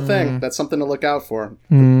that's a thing. That's something to look out for.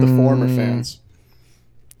 The former fans.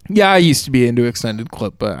 Yeah, I used to be into extended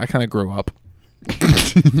clip, but I kind of grew up.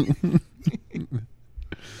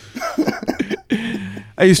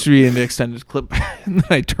 I used to be into extended clip, and then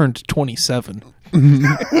I turned 27.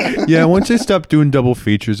 Yeah, once I stopped doing double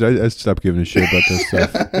features, I stopped giving a shit about this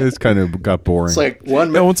stuff. It's kind of got boring. It's like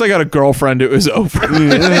one. And once I got a girlfriend, it was over.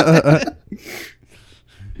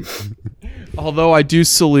 Although I do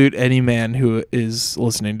salute any man who is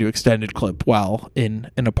listening to extended clip while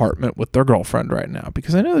in an apartment with their girlfriend right now,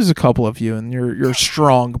 because I know there's a couple of you, and you're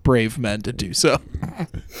strong, brave men to do so.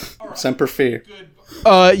 Semper Fi.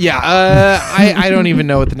 I don't even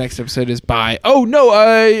know what the next episode is by. Oh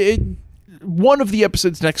no, one of the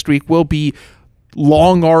episodes next week will be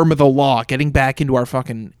Long Arm of the Law, getting back into our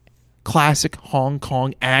fucking classic Hong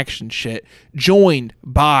Kong action shit, joined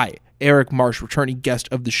by Eric Marsh, returning guest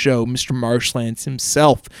of the show, Mr. Marshlands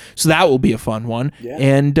himself. So that will be a fun one. Yeah.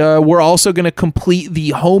 And we're also going to complete the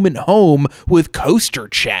Home and Home with Coaster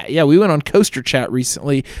Chat. Yeah, we went on Coaster Chat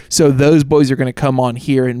recently, so those boys are going to come on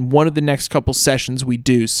here in one of the next couple sessions we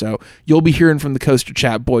do. So you'll be hearing from the Coaster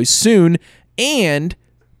Chat boys soon. And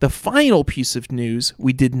the final piece of news,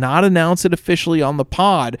 we did not announce it officially on the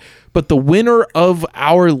pod, but the winner of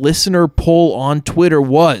our listener poll on Twitter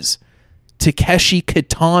was Takeshi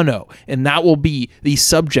Kitano, and that will be the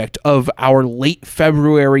subject of our late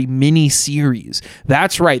February mini-series.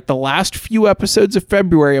 That's right, the last few episodes of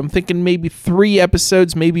February, I'm thinking maybe 3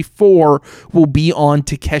 episodes, maybe 4, will be on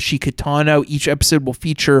Takeshi Kitano. Each episode will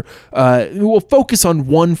feature, will focus on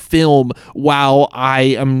one film, while I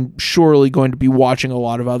am surely going to be watching a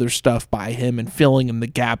lot of other stuff by him and filling in the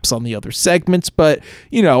gaps on the other segments, but,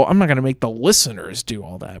 I'm not going to make the listeners do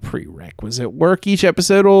all that prerequisite work. Each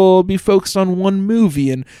episode will be focused on one movie,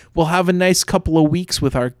 and we'll have a nice couple of weeks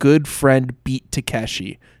with our good friend Beat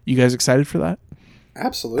Takeshi. You guys excited for that?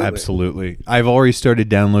 Absolutely. I've already started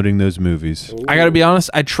downloading those movies. I gotta be honest,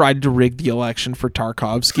 I tried to rig the election for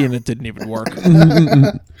Tarkovsky and it didn't even work.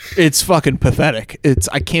 It's fucking pathetic.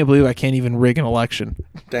 I can't believe I can't even rig an election.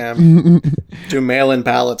 Damn. Do mail-in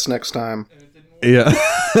ballots next time. Yeah.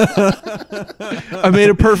 I made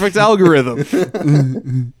a perfect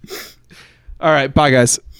algorithm. All right, bye guys.